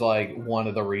 this is like one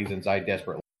of the reasons I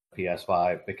desperately want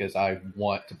PS5, because I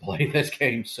want to play this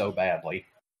game so badly.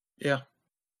 Yeah.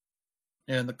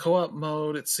 And the co-op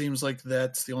mode, it seems like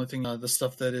that's the only thing, the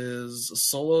stuff that is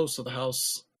solo, so the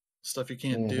house stuff you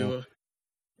can't do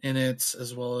in it,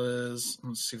 as well as,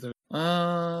 let's see if there,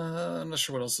 I'm not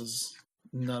sure what else is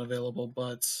not available,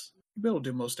 but you'll be able to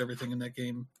do most everything in that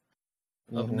game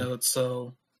of note.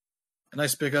 So a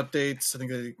nice big update. I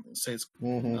think they say it's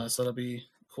so that'll be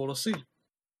cool to see.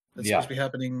 It's supposed to be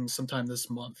happening sometime this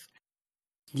month.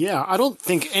 Yeah, I don't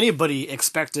think anybody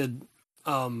expected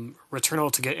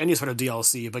Returnal to get any sort of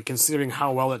DLC, but considering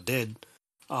how well it did,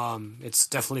 it's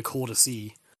definitely cool to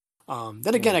see.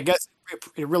 Then again, I guess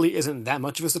it really isn't that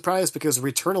much of a surprise, because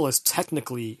Returnal is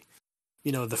technically,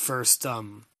 the first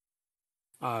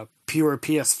pure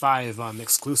PS5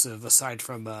 exclusive, aside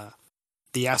from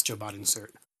the Astrobot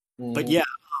insert. But yeah,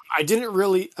 I didn't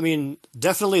really. I mean,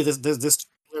 definitely this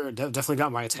trailer definitely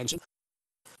got my attention,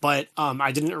 but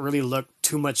I didn't really look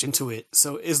too much into it.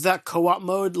 So, is that co-op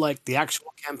mode like the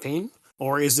actual campaign,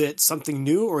 or is it something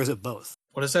new, or is it both?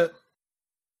 What is that?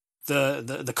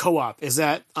 The co-op, is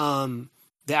that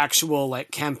the actual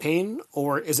like campaign,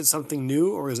 or is it something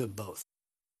new, or is it both?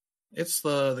 It's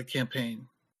the campaign.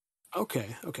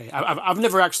 Okay. I've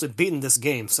never actually beaten this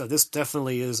game, so this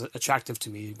definitely is attractive to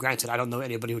me. Granted, I don't know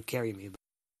anybody who'd carry me. But...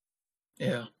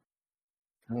 Yeah.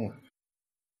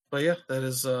 But yeah, that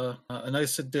is a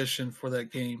nice addition for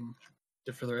that game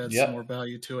to further add some more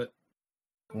value to it.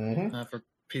 For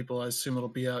people, I assume it'll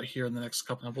be out here in the next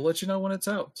couple. We'll let you know when it's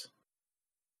out.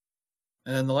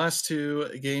 And the last two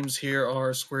games here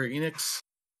are Square Enix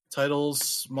titles,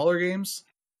 smaller games.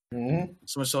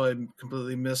 So much so I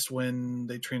completely missed when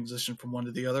they transitioned from one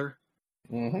to the other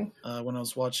when I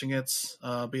was watching it.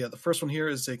 But yeah, the first one here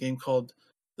is a game called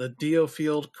the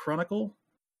DioField Chronicle,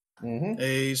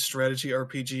 a strategy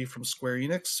RPG from Square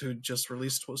Enix, who just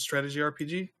released a strategy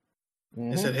RPG.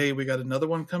 They said, hey, we got another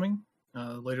one coming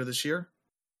later this year.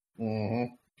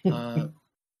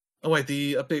 Oh, wait,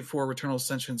 the update for Returnal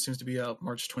Ascension seems to be out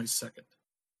March 22nd.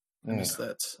 I missed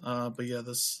that. But yeah,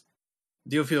 this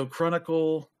DioField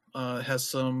Chronicle has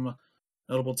some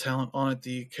notable talent on it.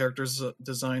 The characters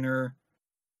designer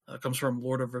comes from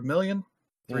Lord of Vermilion,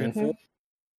 3 and 4.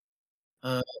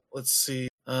 Let's see.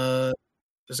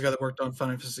 There's a guy that worked on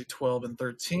Final Fantasy 12 and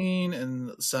 13,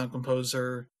 and sound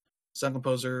composers,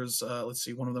 let's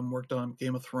see, one of them worked on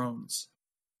Game of Thrones.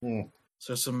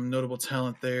 So some notable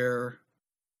talent there.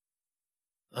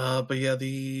 But yeah,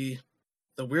 the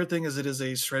weird thing is it is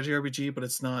a strategy RPG, but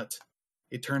it's not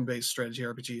a turn-based strategy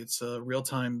RPG. It's a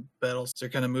real-time battle. So you're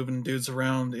kind of moving dudes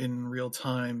around in real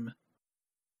time.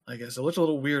 I guess it looked a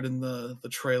little weird in the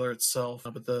trailer itself,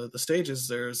 but the stages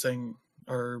they're saying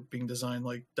are being designed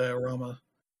like diorama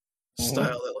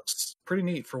style. That looks pretty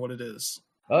neat for what it is.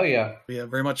 Oh yeah, but yeah,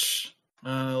 very much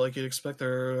like you'd expect.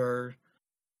 There are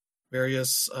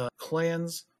various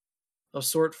clans of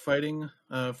sort fighting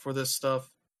for this stuff.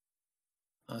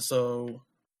 So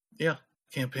yeah,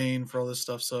 campaign for all this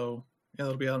stuff. So yeah,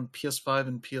 that'll be out on PS5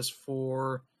 and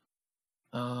PS4.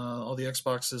 All the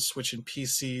Xboxes, Switch, and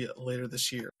PC later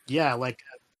this year. Yeah, like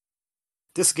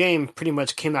this game pretty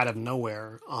much came out of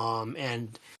nowhere,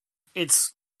 and it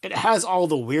has all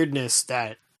the weirdness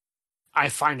that I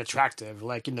find attractive.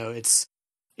 Like, it's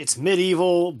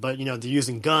medieval, but they're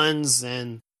using guns,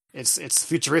 and it's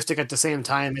futuristic at the same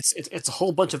time. It's a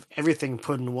whole bunch of everything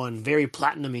put in one, very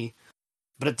platinum-y,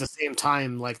 but at the same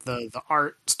time, like the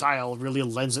art style really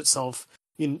lends itself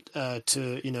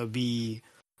to be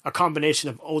a combination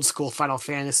of old school Final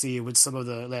Fantasy with some of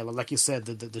the, like you said,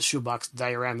 the shoebox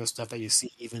diorama stuff that you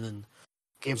see even in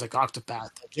games like Octopath.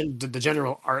 The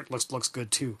general art looks good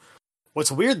too.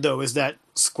 What's weird though is that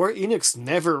Square Enix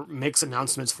never makes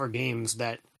announcements for games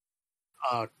that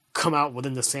come out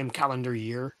within the same calendar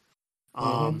year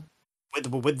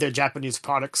with their Japanese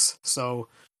products. So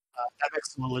that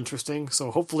makes it a little interesting. So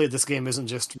hopefully this game isn't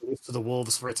just released to the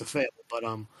wolves for it to fail, but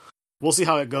we'll see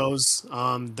how it goes.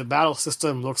 The battle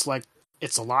system looks like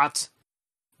it's a lot,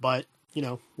 but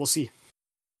we'll see.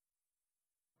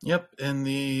 Yep, and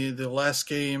the last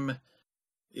game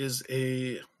is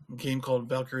a game called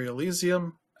Valkyrie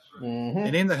Elysium.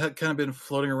 A name that had kind of been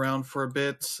floating around for a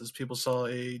bit as people saw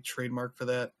a trademark for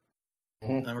that.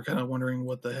 And we're kind of wondering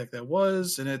what the heck that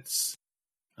was. And it's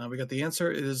We got the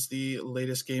answer. It is the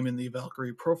latest game in the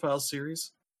Valkyrie Profile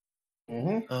series.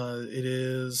 It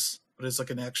is, but it's like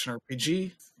an action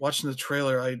RPG. Watching the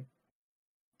trailer, I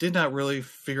did not really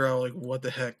figure out like what the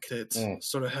heck it's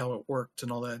sort of how it worked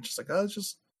and all that. Just like I was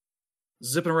just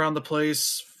zipping around the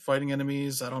place, fighting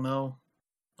enemies. I don't know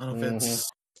if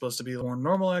it's supposed to be a more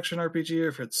normal action RPG or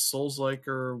if it's Souls-like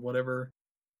or whatever.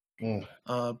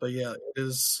 But yeah, it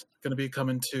is going to be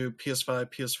coming to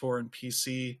PS5, PS4, and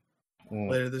PC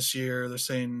later this year. They're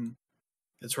saying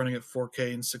it's running at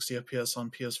 4K and 60 FPS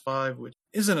on PS5, which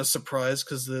isn't a surprise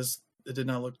because it did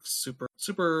not look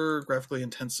super graphically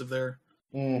intensive there.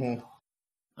 It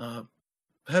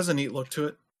has a neat look to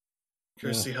it.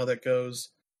 Curious to see how that goes.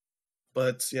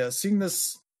 But yeah, seeing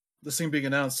this thing being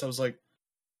announced, I was like,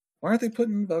 why aren't they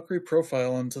putting Valkyrie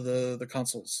Profile onto the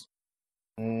consoles?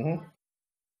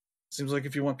 Seems like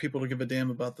if you want people to give a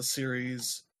damn about the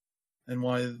series and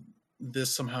why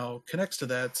this somehow connects to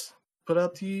that, put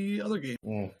out the other game.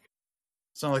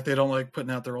 It's not like they don't like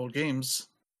putting out their old games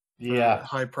for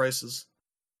high prices.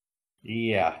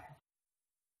 Yeah,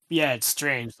 it's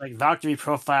strange. Like Valkyrie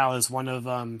Profile is one of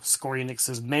Square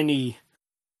Enix's many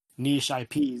niche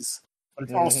IPs, but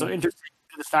it's also interesting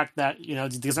to the fact that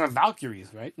these are Valkyries,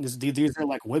 right? These are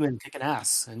like women kicking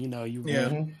ass,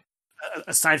 and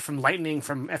aside from Lightning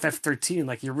from FF13,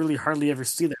 like you really hardly ever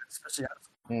see that, especially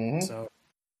so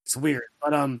it's weird.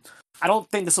 But I don't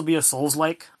think this will be a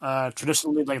Souls-like.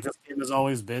 Traditionally, like this game has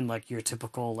always been like your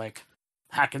typical like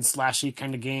hack and slashy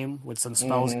kind of game with some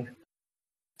spells.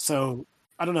 So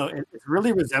I don't know. It's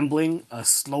really resembling a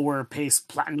slower paced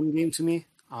Platinum game to me.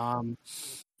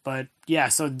 But yeah,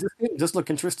 so this game does look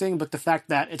interesting. But the fact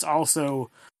that it's also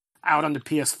out on the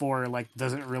PS4 like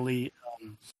doesn't really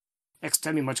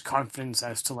extend me much confidence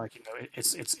as to like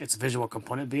its visual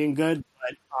component being good.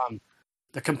 But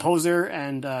the composer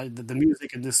and the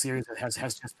music in this series has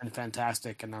just been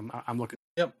fantastic, and I'm looking.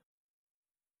 Yep.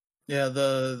 Yeah,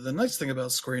 the nice thing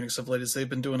about Square Enix of late is they've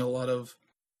been doing a lot of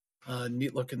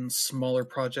neat looking smaller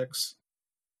projects.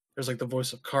 There's like the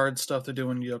Voice of Cards stuff they're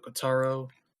doing, Yoko Taro.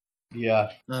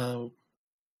 Yeah.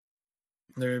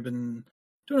 They've been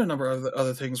doing a number of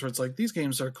other things where it's like these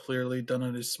games are clearly done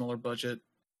on a smaller budget.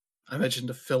 I mentioned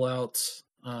to fill out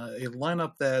a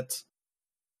lineup that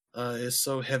is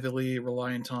so heavily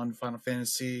reliant on Final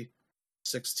Fantasy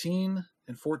 16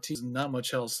 and 14. There's not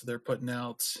much else they're putting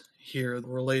out here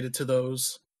related to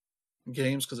those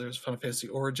games because there's Final Fantasy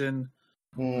Origin,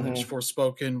 there's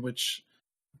Forspoken, which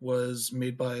was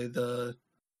made by the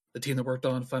team that worked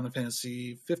on Final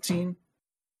Fantasy 15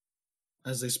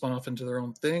 as they spun off into their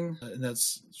own thing, and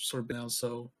that's sort of been out.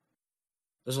 So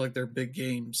those are like their big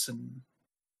games, and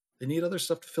they need other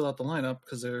stuff to fill out the lineup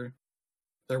because their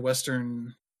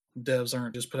Western devs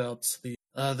aren't just put out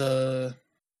the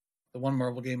one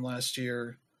Marvel game last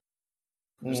year.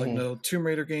 There's like no Tomb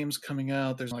Raider games coming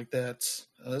out. There's like that.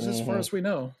 That's as far as we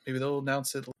know. Maybe they'll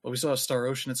announce it. But we still have Star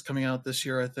Ocean. It's coming out this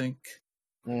year, I think.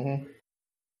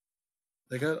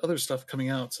 They got other stuff coming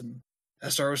out, and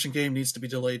that Star Ocean game needs to be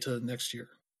delayed to next year.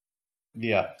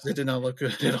 Yeah, it did not look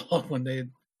good at all when they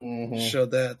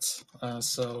showed that.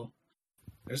 So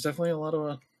there's definitely a lot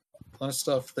of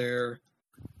stuff there,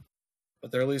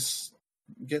 but they're at least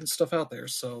getting stuff out there.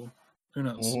 So who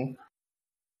knows?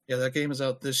 Yeah, that game is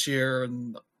out this year,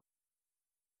 and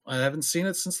I haven't seen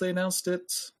it since they announced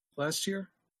it last year.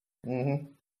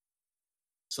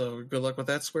 So good luck with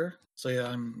that, Square. So yeah,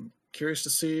 I'm curious to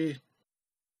see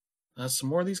some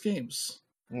more of these games.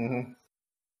 And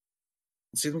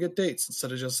see them get dates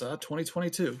instead of just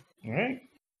 2022. All right.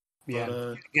 Yeah.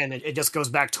 But, again, it just goes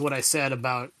back to what I said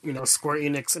about Square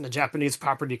Enix and a Japanese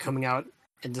property coming out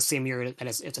in the same year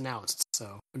that it's announced.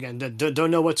 So again,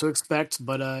 don't know what to expect,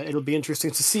 but it'll be interesting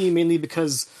to see. Mainly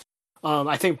because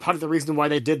I think part of the reason why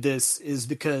they did this is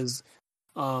because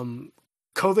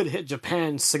COVID hit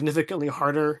Japan significantly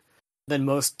harder than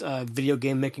most video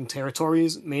game making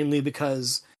territories. Mainly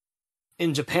because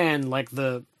in Japan, like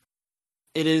it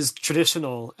is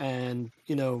traditional and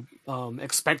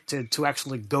expected to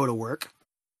actually go to work,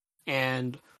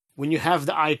 and when you have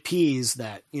the IPs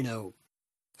that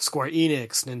Square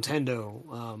Enix,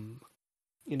 Nintendo,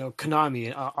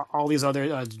 Konami, all these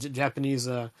other Japanese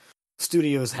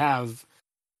studios have,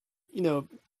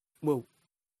 well,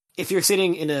 if you're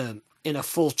sitting in a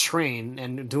full train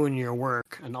and doing your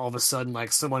work, and all of a sudden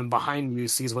like someone behind you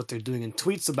sees what they're doing and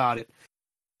tweets about it,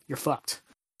 you're fucked.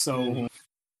 So.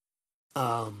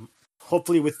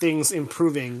 Hopefully with things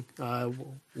improving,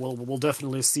 we'll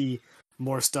definitely see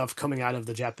more stuff coming out of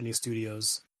the Japanese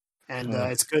studios. And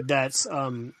it's good that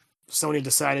Sony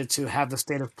decided to have the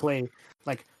State of Play,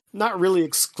 like not really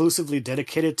exclusively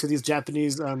dedicated to these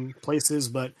Japanese places,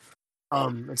 but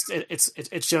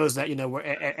it shows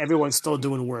that everyone's still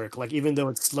doing work. Like even though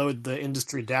it's slowed the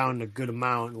industry down a good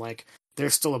amount, like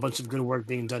there's still a bunch of good work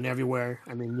being done everywhere.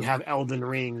 I mean, you have Elden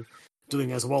Ring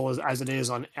doing as well as it is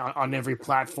on every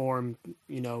platform.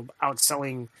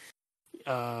 Outselling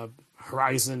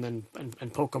Horizon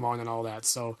and Pokemon and all that.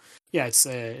 So yeah,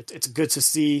 it's good to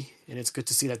see, and it's good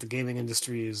to see that the gaming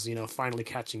industry is finally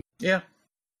catching. Yeah,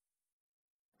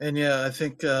 and yeah, I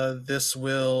think this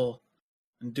will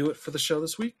do it for the show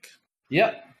this week.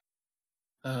 Yep.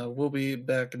 We'll be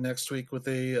back next week with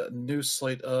a new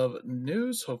slate of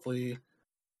news. Hopefully,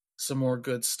 some more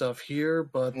good stuff here.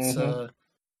 But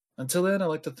until then, I'd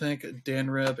like to thank Dan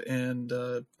Reb and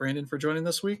Brandon for joining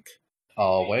this week.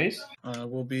 Always.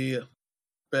 We'll be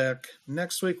back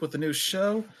next week with a new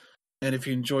show. And if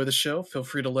you enjoy the show, feel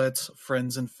free to let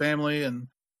friends and family and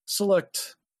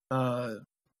select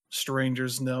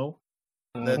strangers know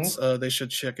that they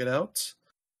should check it out.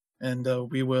 And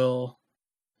we will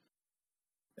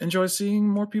enjoy seeing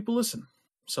more people listen.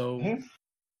 So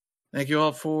thank you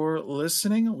all for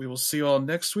listening. We will see you all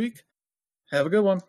next week. Have a good one.